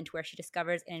apartment, where she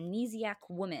discovers an amnesiac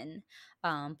woman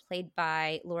played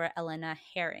by Laura Elena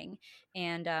Herring,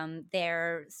 and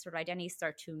their sort of identities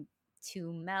start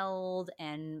to meld,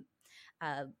 and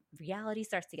reality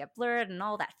starts to get blurred and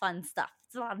all that fun stuff.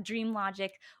 It's a lot of dream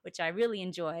logic, which I really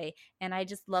enjoy. And I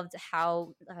just loved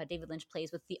how David Lynch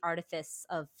plays with the artifice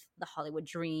of the Hollywood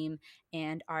dream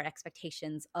and our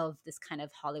expectations of this kind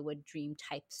of Hollywood dream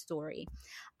type story.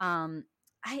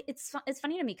 It's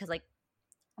funny to me because like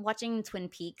watching Twin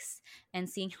Peaks and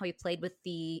seeing how he played with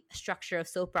the structure of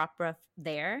soap opera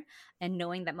there, and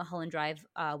knowing that Mulholland Drive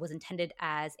was intended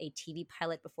as a TV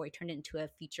pilot before he turned it into a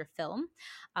feature film.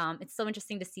 It's so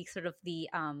interesting to see sort of the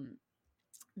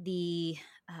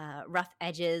rough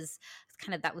edges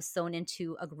kind of that was sewn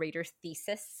into a greater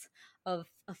thesis of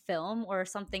a film, or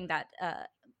something that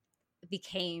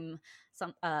became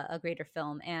a greater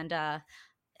film, and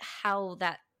how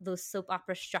that those soap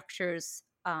opera structures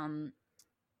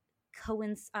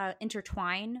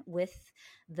intertwine with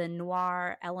the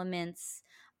noir elements,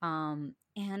 and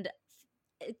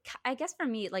I guess for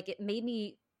me, like, it made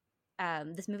me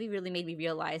this movie really made me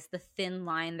realize the thin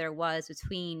line there was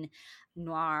between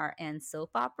noir and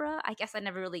soap opera. I guess it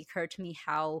never really occurred to me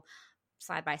how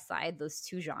side by side those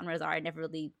two genres are. I never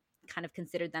really kind of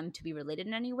considered them to be related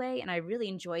in any way, and I really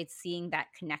enjoyed seeing that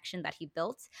connection that he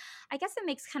built. I guess it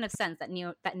makes kind of sense that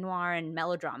that noir and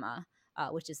melodrama,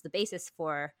 which is the basis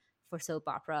for soap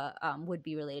opera, would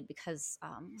be related, because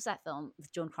what's that film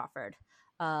with Joan Crawford?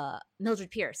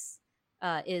 Mildred Pierce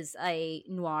is a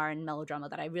noir and melodrama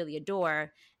that I really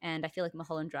adore, and I feel like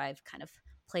Mulholland Drive kind of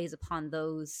plays upon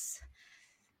those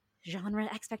genre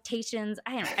expectations.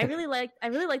 I don't know. I really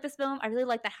like this film. I really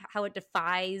like how it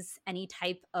defies any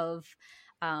type of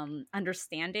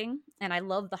understanding, and I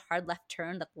love the hard left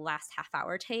turn that the last half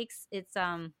hour takes. It's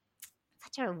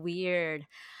such a weird,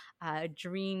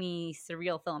 dreamy,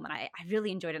 surreal film, and I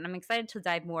really enjoyed it. And I'm excited to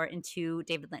dive more into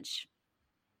David Lynch.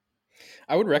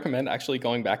 I would recommend actually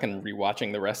going back and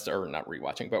rewatching the rest, or not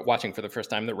rewatching, but watching for the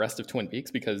first time the rest of Twin Peaks,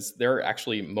 because there are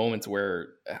actually moments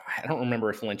where I don't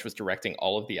remember if Lynch was directing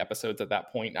all of the episodes at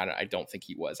that point. I don't think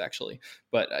he was actually,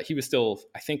 but he was still,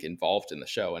 I think, involved in the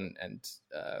show, and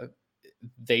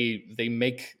they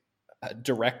make a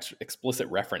direct, explicit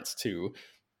reference to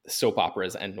soap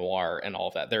operas and noir and all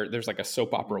of that. There's like a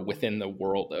soap opera within the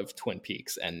world of Twin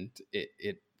Peaks, and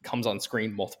it comes on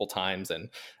screen multiple times, and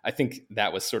I think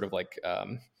that was sort of like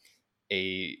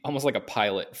almost like a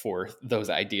pilot for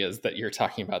those ideas that you're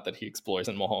talking about that he explores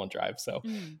in Mulholland Drive. So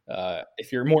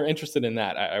if you're more interested in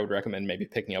that, I would recommend maybe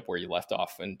picking up where you left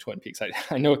off in Twin Peaks.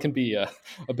 I know it can be a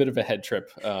bit of a head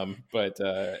trip, but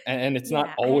and it's not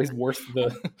always worth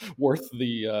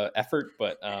the effort.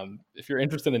 But if you're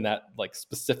interested in that like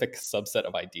specific subset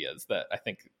of ideas, that I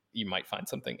think you might find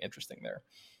something interesting there.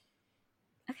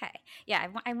 Okay. Yeah,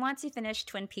 I want to finish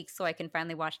Twin Peaks so I can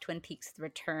finally watch Twin Peaks The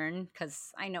Return,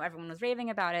 because I know everyone was raving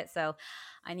about it. So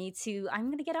I'm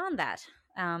going to get on that.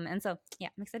 And so, yeah,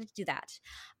 I'm excited to do that.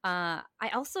 I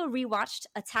also rewatched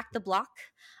Attack the Block.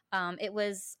 It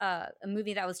was a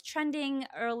movie that was trending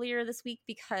earlier this week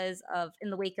because of, in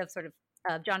the wake of sort of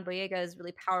John Boyega's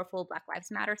really powerful Black Lives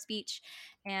Matter speech.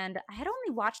 And I had only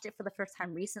watched it for the first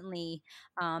time recently,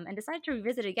 and decided to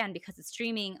revisit it again because it's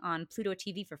streaming on Pluto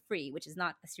TV for free, which is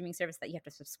not a streaming service that you have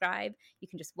to subscribe. You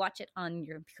can just watch it on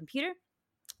your computer.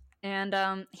 And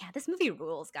yeah, this movie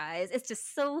rules, guys. It's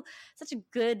just such a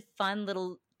good, fun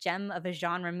little gem of a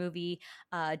genre movie,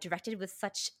 directed with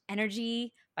such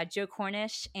energy by Joe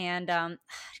Cornish. And John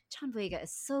Boyega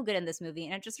is so good in this movie,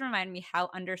 and it just reminded me how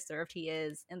underserved he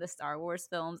is in the Star Wars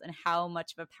films, and how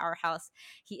much of a powerhouse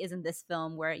he is in this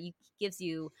film, where he gives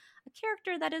you a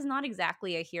character that is not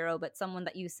exactly a hero, but someone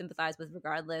that you sympathize with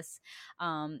regardless.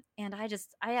 And I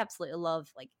absolutely love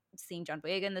like seeing John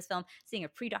Boyega in this film, seeing a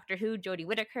pre-Doctor Who Jodie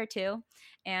Whittaker too,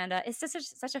 and it's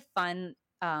just such a fun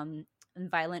and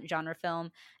violent genre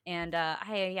film, and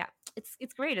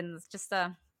it's great, and it's just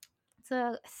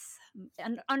it's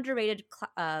an underrated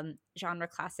genre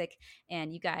classic,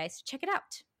 and you guys check it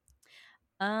out.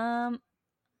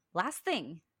 Last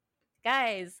thing,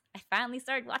 guys, I finally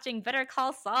started watching Better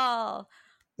Call Saul.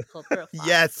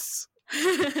 Yes.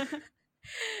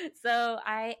 So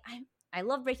I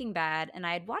love Breaking Bad, and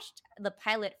I had watched the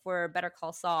pilot for Better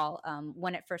Call Saul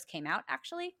when it first came out,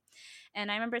 actually.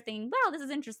 And I remember thinking, wow, this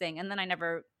is interesting. And then I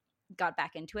never got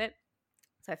back into it.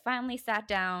 So I finally sat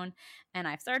down and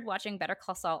I've started watching Better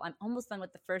Call Saul. I'm almost done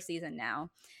with the first season now.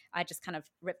 I just kind of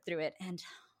ripped through it. And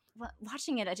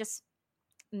watching it just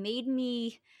made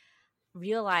me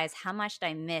realize how much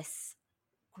I miss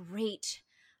greatly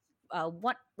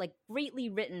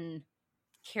written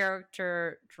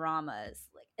character dramas.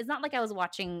 Like, it's not like I was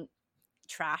watching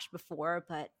trash before,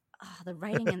 but the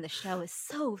writing in the show is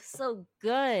so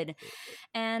good.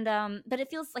 And but it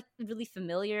feels like really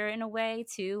familiar in a way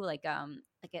too. I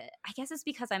guess it's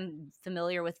because I'm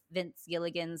familiar with Vince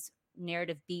Gilligan's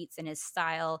narrative beats and his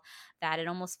style, that it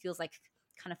almost feels like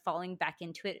kind of falling back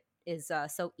into it is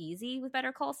so easy with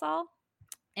Better Call Saul.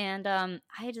 And I'm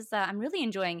really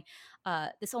enjoying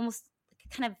this almost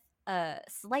kind of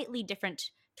slightly different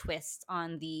twist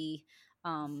on the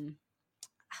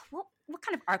what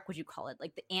kind of arc would you call it?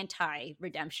 Like the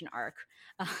anti-redemption arc.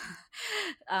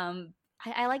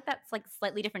 I like that like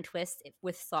slightly different twist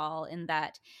with Saul, in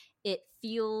that it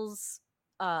feels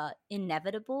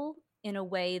inevitable in a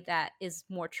way that is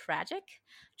more tragic,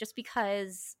 just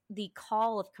because the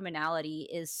call of criminality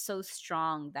is so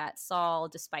strong that Saul,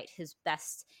 despite his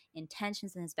best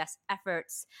intentions and his best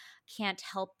efforts, can't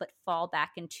help but fall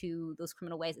back into those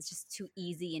criminal ways. It's just too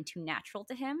easy and too natural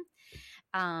to him.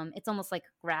 It's almost like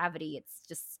gravity. It's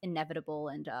just inevitable,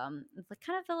 and it's like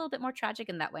kind of a little bit more tragic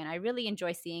in that way. And I really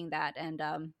enjoy seeing that. And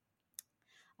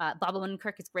Bob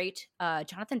Odenkirk is great.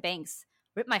 Jonathan Banks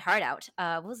ripped my heart out.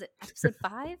 What was it, episode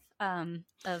 5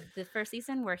 of the first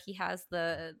season, where he has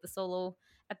the solo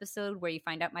episode where you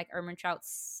find out Mike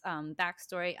Ehrmantraut's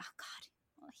backstory. Oh God,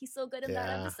 he's so good in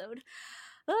that episode.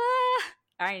 All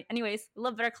right. Anyways,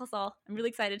 love Better Call Saul. I'm really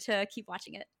excited to keep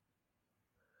watching it.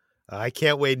 I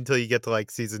can't wait until you get to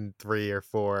like season 3 or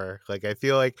 4. Like, I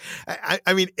feel like,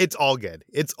 I mean, it's all good.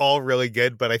 It's all really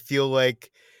good, but I feel like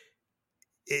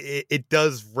it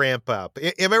does ramp up.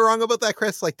 Am I wrong about that,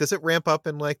 Chris? Like, does it ramp up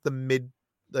in like the mid,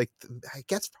 like, I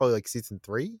guess probably like season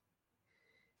 3?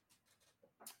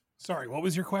 Sorry, what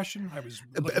was your question? I was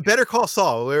looking Better Call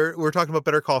Saul. We're talking about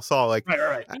Better Call Saul. Like,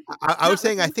 right. I was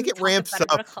saying, I think it ramps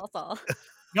up.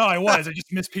 No, I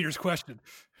just missed Peter's question.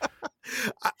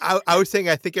 I was saying,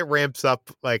 I think it ramps up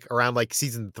like around like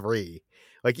season 3.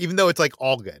 Like, even though it's like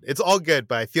it's all good,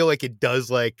 but I feel like it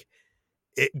does like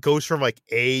it goes from like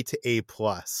A to A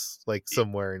plus, like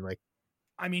somewhere in like.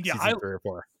 I mean, yeah, season 3 or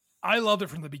 4. I loved it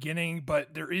from the beginning,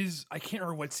 but there is, I can't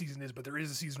remember what season it is, but there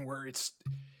is a season where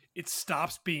it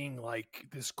stops being like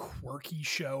this quirky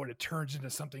show and it turns into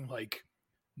something like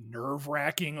nerve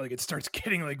wracking. Like it starts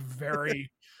getting like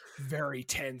very, very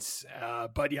tense.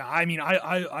 But yeah, I mean,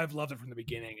 I've loved it from the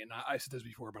beginning, and I said this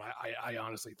before, but I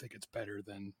honestly think it's better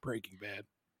than Breaking Bad.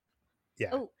 Yeah.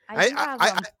 Oh,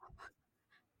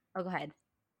 oh, go ahead.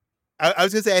 I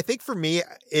was gonna say, I think for me,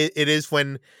 it is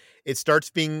when it stops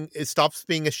being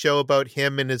a show about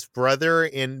him and his brother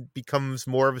and becomes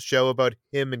more of a show about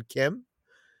him and Kim.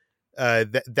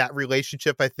 That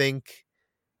relationship, I think,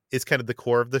 is kind of the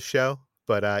core of the show.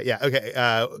 But yeah, okay.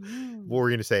 What were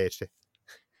you gonna say, HJ?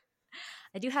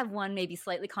 I do have one maybe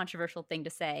slightly controversial thing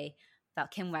to say about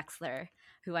Kim Wexler,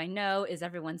 who I know is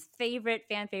everyone's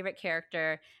fan favorite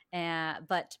character.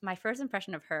 But my first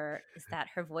impression of her is that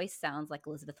her voice sounds like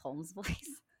Elizabeth Holmes'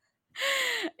 voice.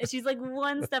 She's like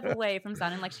one step away from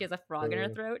sounding like she has a frog in her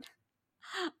throat.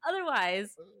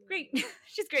 Otherwise, great.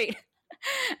 She's great.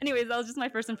 Anyways, that was just my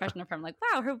first impression of her. I'm like,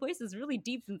 wow, her voice is really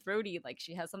deep and throaty. Like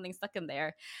she has something stuck in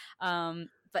there.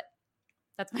 But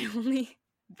that's my only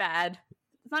bad.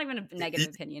 It's not even a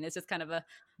negative opinion. It's just kind of a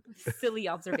silly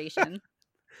observation.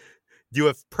 You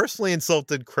have personally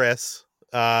insulted Chris.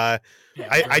 Yeah,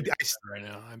 right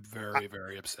now I'm very,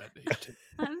 very upset.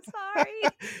 I'm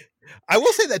sorry. I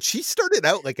will say that she started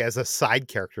out like as a side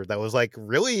character that was like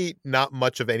really not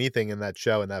much of anything in that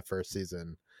show in that first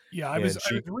season. Yeah, I was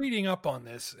reading up on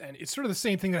this, and it's sort of the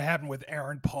same thing that happened with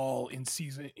Aaron Paul in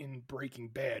Breaking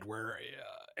Bad, where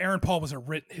Aaron Paul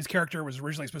his character was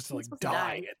originally supposed to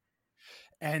die.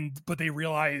 But they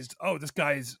realized, oh, this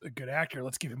guy's a good actor.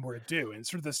 Let's give him more to do. And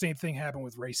sort of the same thing happened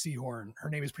with Ray Seahorn. Her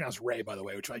name is pronounced Ray, by the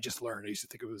way, which I just learned. I used to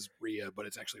think it was Rhea, but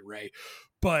it's actually Ray.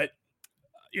 But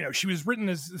she was written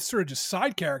as sort of just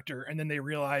side character, and then they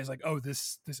realized, like, oh,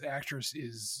 this actress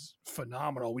is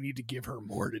phenomenal. We need to give her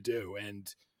more to do,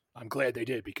 and I'm glad they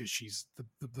did, because she's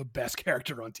the best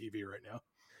character on TV right now.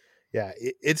 Yeah,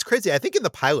 it's crazy. I think in the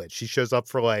pilot she shows up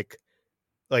for like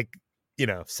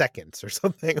seconds or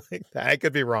something like that. I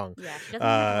could be wrong. Yeah, she doesn't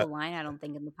have a line, I don't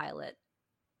think, in the pilot.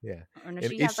 Yeah. Or no,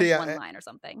 she has like one line or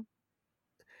something.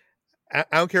 I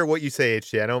don't care what you say,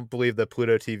 HG. I don't believe that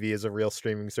Pluto TV is a real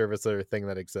streaming service or a thing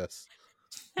that exists.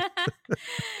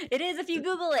 It is if you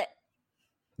Google it.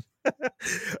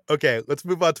 Okay, let's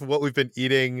move on to what we've been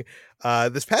eating.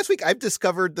 This past week, I've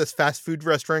discovered this fast food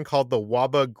restaurant called the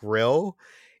Waba Grill.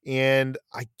 And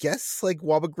I guess like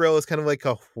Waba Grill is kind of like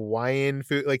a Hawaiian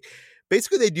food. Like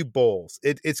basically they do bowls.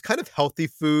 It's kind of healthy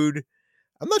food.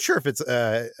 I'm not sure if it's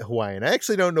Hawaiian. I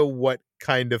actually don't know what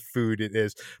kind of food it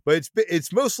is, but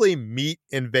it's mostly meat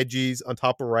and veggies on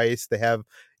top of rice.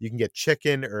 You can get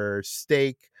chicken or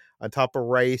steak on top of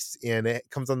rice, and it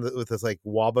comes with this like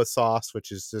Waba sauce,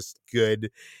 which is just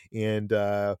good. And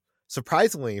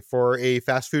surprisingly, for a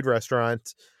fast food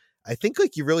restaurant, I think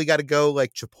like you really got to go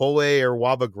like Chipotle or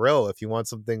Waba Grill if you want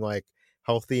something like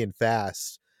healthy and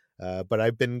fast. But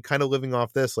I've been kind of living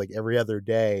off this like every other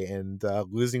day and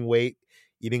losing weight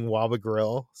eating Waba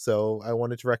Grill. So I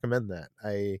wanted to recommend that.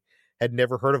 I had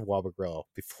never heard of Waba Grill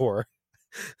before.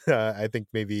 I think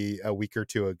maybe a week or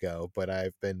two ago, but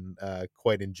I've been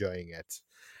quite enjoying it.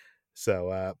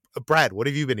 So Brad, what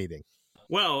have you been eating?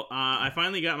 Well, I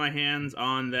finally got my hands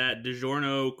on that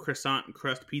DiGiorno croissant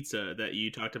crust pizza that you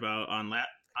talked about on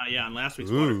last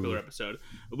week's Water Cooler episode.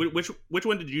 Which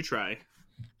one did you try?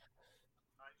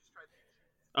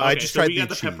 I just tried we got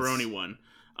the pepperoni one,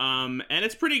 and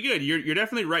it's pretty good. You're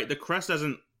definitely right. The crust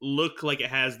doesn't look like it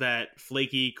has that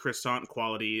flaky croissant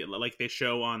quality like they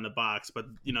show on the box, but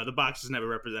the box is never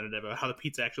representative of how the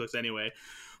pizza actually looks anyway.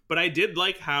 But I did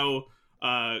like how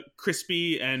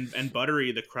crispy and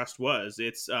buttery the crust was.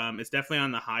 It's definitely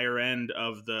on the higher end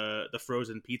of the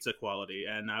frozen pizza quality,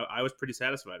 and I was pretty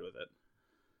satisfied with it.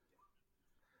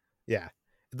 Yeah.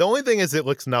 The only thing is it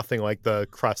looks nothing like the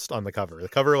crust on the cover. The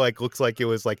cover like looks like it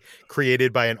was like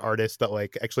created by an artist that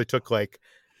like actually took like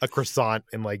a croissant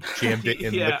and like jammed it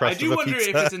in the crust of a pizza. I do wonder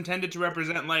if it's intended to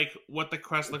represent like what the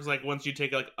crust looks like once you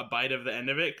take like a bite of the end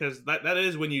of it, because that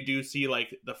is when you do see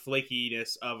like the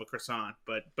flakiness of a croissant.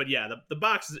 But yeah, the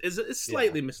box is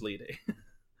slightly misleading.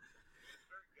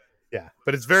 Yeah,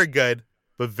 but it's very good,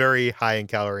 but very high in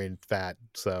calorie and fat.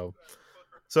 So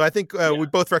I think we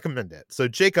both recommend it. So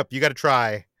Jacob, you got to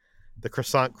try The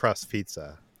croissant crust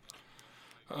pizza.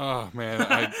 Oh man,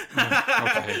 okay.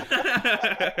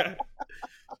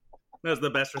 That was the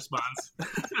best response.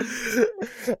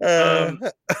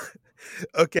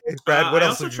 Okay, Brad. What I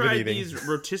else also have you been tried eating? these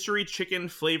rotisserie chicken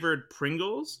flavored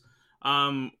Pringles,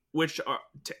 which are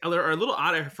a little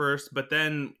odd at first, but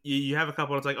then you have a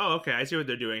couple. And it's like, oh, okay, I see what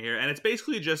they're doing here, and it's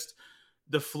basically just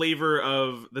the flavor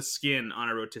of the skin on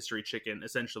a rotisserie chicken,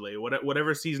 essentially.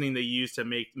 Whatever seasoning they use to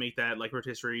make that like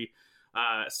rotisserie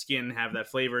skin have that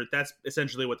flavor, that's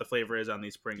essentially what the flavor is on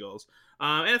these Pringles.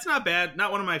 And it's not bad,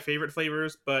 not one of my favorite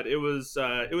flavors, but it was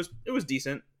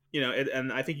decent. You know,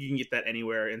 and I think you can get that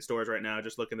anywhere in stores right now.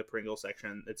 Just look in the Pringle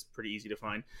section; it's pretty easy to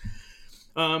find.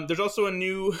 There's also a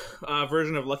new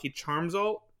version of Lucky Charms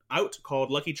out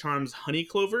called Lucky Charms Honey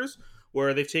Clovers,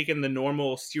 where they've taken the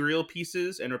normal cereal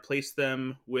pieces and replaced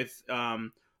them with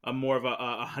a more of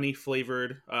a honey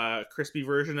flavored crispy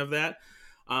version of that.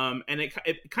 And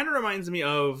it kind of reminds me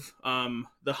of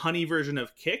the honey version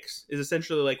of Kix, is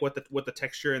essentially like what the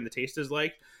texture and the taste is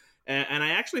like. And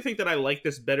I actually think that I like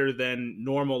this better than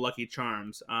normal Lucky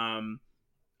Charms.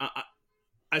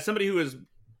 As somebody who is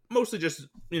mostly just,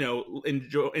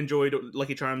 enjoyed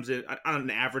Lucky Charms on an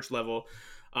average level,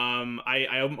 I'm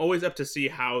always up to see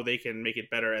how they can make it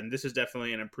better, and this is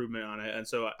definitely an improvement on it. And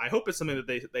so I hope it's something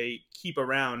that they keep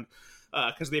around,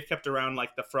 because they've kept around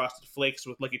like the Frosted Flakes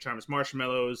with Lucky Charms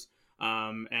marshmallows,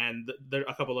 and there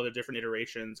are a couple other different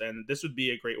iterations, and this would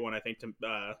be a great one, I think,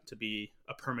 to be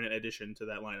a permanent addition to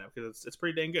that lineup, because it's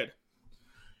pretty dang good.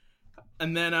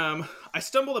 And then I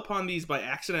stumbled upon these by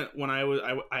accident when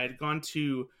I had gone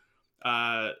to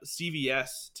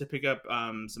CVS to pick up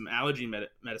some allergy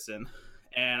medicine,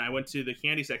 and I went to the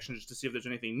candy section just to see if there's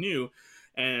anything new,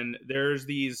 and there's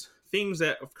these things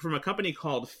that from a company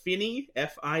called Fine,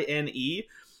 Fine,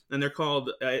 and they're called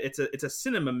it's a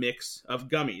cinema mix of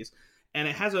gummies, and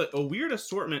it has a weird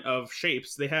assortment of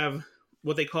shapes. They have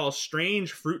what they call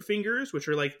strange fruit fingers, which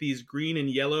are like these green and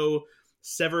yellow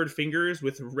severed fingers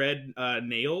with red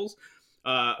nails,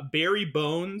 berry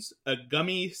bones, a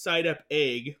gummy side up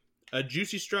egg, a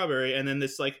juicy strawberry, and then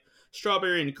this like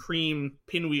strawberry and cream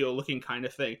pinwheel looking kind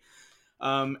of thing.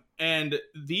 And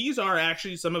these are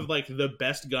actually some of like the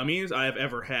best gummies I have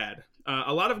ever had.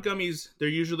 A lot of gummies, they're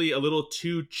usually a little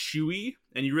too chewy,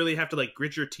 and you really have to like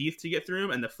grit your teeth to get through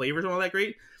them, and the flavors aren't all that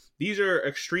great. These are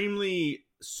extremely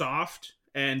soft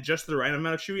and just the right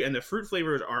amount of chewy, and the fruit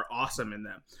flavors are awesome in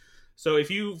them. So if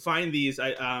you find these,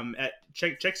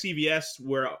 check CVS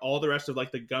where all the rest of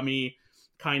like the gummy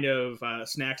kind of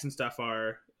snacks and stuff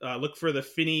are. Look for the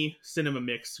Fine Cinema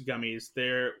Mix gummies.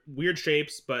 They're weird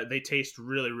shapes, but they taste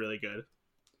really, really good.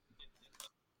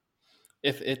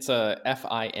 If it's a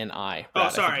Fini. Oh,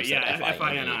 sorry. Yeah,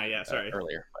 Fini. Yeah, sorry.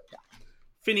 Earlier. But yeah.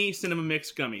 Fine Cinema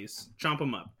Mix gummies. Chomp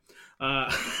them up.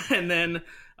 And then,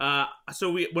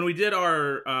 so when we did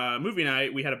our movie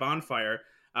night, we had a bonfire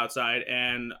outside,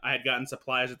 and I had gotten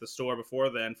supplies at the store before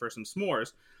then for some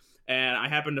s'mores. And I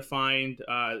happened to find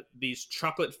these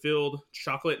chocolate-filled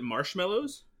chocolate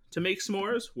marshmallows to make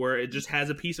s'mores, where it just has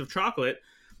a piece of chocolate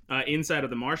inside of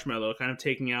the marshmallow, kind of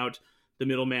taking out the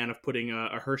middleman of putting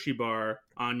a Hershey bar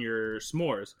on your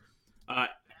s'mores.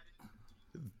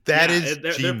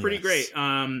 They're pretty great,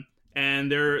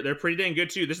 and they're pretty dang good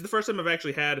too. This is the first time I've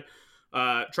actually had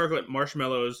chocolate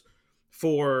marshmallows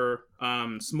for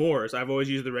s'mores. I've always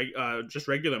used just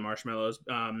regular marshmallows,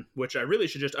 which I really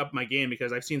should just up my game,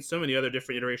 because I've seen so many other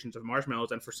different iterations of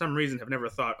marshmallows, and for some reason have never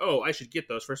thought, oh, I should get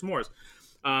those for s'mores.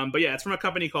 But yeah, it's from a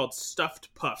company called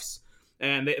Stuffed Puffs,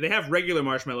 and they have regular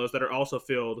marshmallows that are also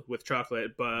filled with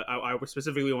chocolate, but I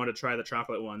specifically wanted to try the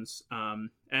chocolate ones,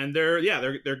 and they're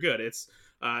good. It's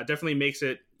definitely makes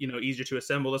it easier to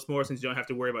assemble the s'more, since you don't have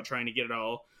to worry about trying to get it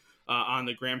all on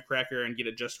the graham cracker and get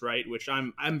it just right, which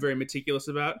I'm very meticulous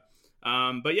about.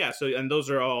 But yeah, and those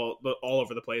are all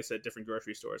over the place at different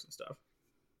grocery stores and stuff.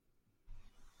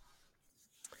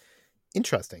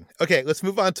 Interesting. Okay, let's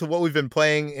move on to what we've been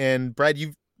playing. And Brad,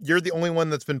 you're the only one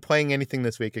that's been playing anything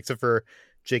this week, except for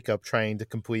Jacob trying to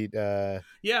complete. Yeah,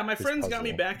 my friends got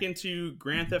me back into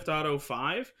Grand Theft Auto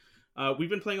 5. We've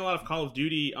been playing a lot of Call of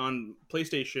Duty on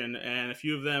PlayStation, and a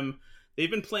few of them, they've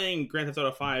been playing Grand Theft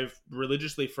Auto 5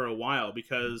 religiously for a while,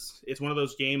 because it's one of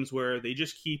those games where they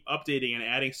just keep updating and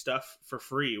adding stuff for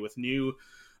free with new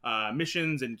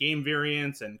missions and game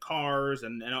variants and cars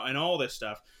and all this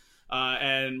stuff.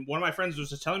 And one of my friends was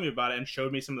just telling me about it and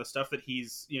showed me some of the stuff that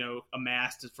he's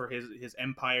amassed for his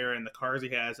empire and the cars he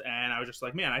has, and I was just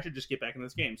like, man, I should just get back in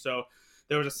this game. So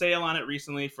there was a sale on it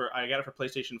recently. I got it for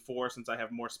PlayStation 4, since I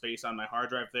have more space on my hard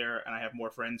drive there, and I have more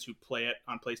friends who play it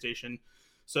on PlayStation.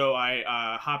 So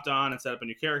I hopped on and set up a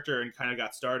new character and kind of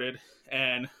got started.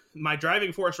 And my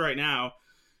driving force right now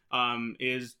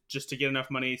is just to get enough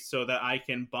money so that I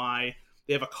can buy.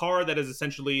 They have a car that is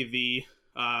essentially the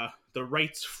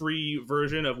rights-free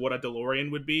version of what a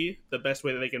DeLorean would be. The best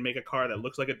way that they can make a car that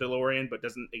looks like a DeLorean but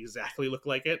doesn't exactly look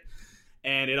like it,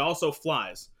 and it also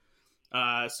flies.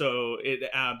 So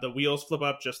the wheels flip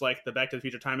up just like the Back to the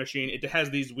Future time machine. It has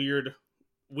these weird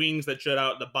wings that jut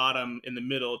out the bottom in the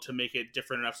middle to make it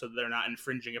different enough so that they're not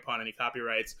infringing upon any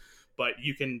copyrights. But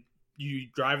you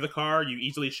drive the car, you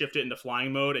easily shift it into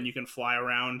flying mode, and you can fly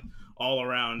around all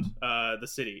around the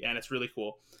city, and it's really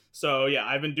cool. So yeah,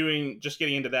 I've been getting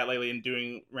into that lately and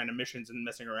doing random missions and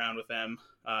messing around with them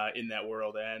in that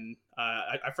world. And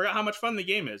I forgot how much fun the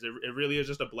game is. It really is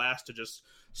just a blast to just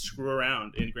screw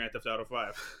around in Grand Theft Auto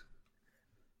 5.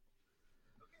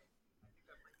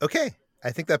 Okay. I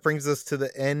think that brings us to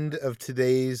the end of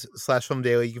today's Slash Film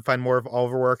Daily. You can find more of all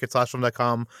of our work at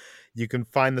slashfilm.com. You can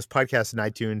find this podcast in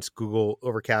iTunes, Google,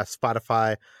 Overcast,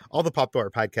 Spotify, all the popular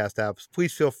podcast apps.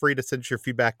 Please feel free to send your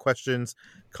feedback, questions,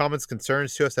 comments,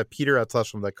 concerns to us at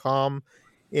peter@slashfilm.com.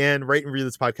 And rate and review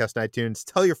this podcast in iTunes.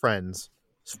 Tell your friends.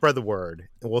 Spread the word.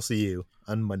 And we'll see you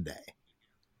on Monday.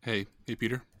 Hey,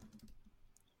 Peter.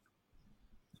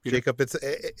 Jacob,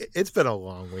 it's been a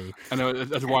long week. I know,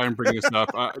 that's why I'm bringing this up.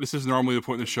 This is normally the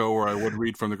point in the show where I would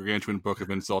read from the Gargantuan Book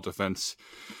of Insult, Offense,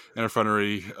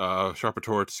 Interferencery, Sharp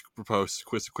Retorts, Riposte,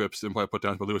 Quips, Implied Put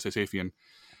Downs by Louis A. Safian.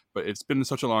 But it's been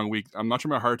such a long week. I'm not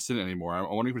sure my heart's in it anymore. I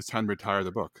wonder if it's time to retire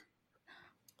the book.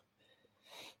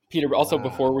 Peter, also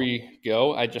before we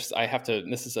go, I have to,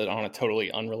 this is on a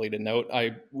totally unrelated note.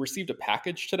 I received a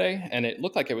package today and it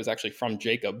looked like it was actually from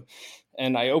Jacob.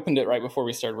 And I opened it right before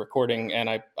we started recording and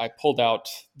I pulled out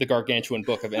the Gargantuan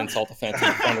Book of Insult, Offense,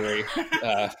 Interferencery,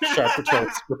 Sharp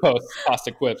Retorts, Riposte,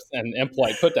 Caustic Quips, and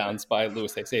Impolite Put-Downs by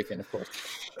Louis A. Safian, of course.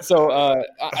 So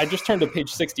I just turned to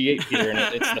page 68, Peter, and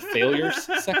it's the failures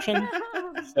section.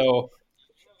 So...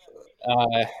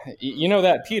 you know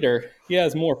that Peter, he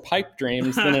has more pipe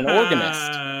dreams than an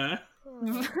organist.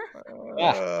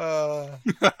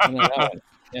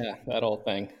 That whole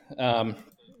thing.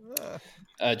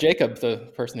 Jacob,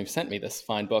 the person who sent me this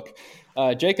fine book,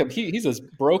 Jacob, he's as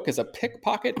broke as a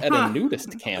pickpocket at a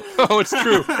nudist camp. Oh, it's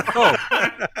true.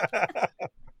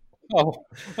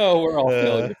 We're all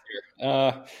failures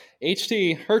here.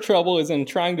 HT, her trouble is in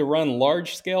trying to run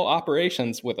large-scale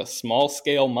operations with a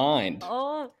small-scale mind.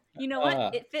 Oh. You know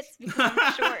what? It fits because I'm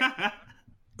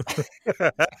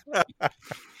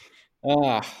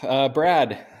short.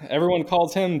 Brad, everyone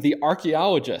calls him the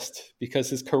archaeologist because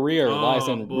his career lies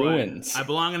in ruins. I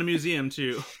belong in a museum,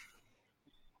 too.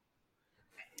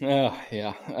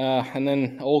 And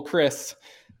then old Chris,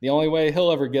 the only way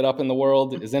he'll ever get up in the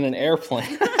world is in an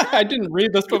airplane. I didn't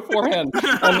read this beforehand.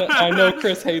 I know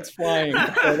Chris hates flying,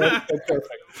 so that's perfect.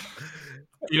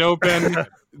 You know, Ben...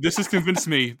 This has convinced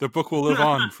me the book will live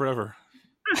on forever.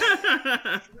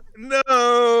 No.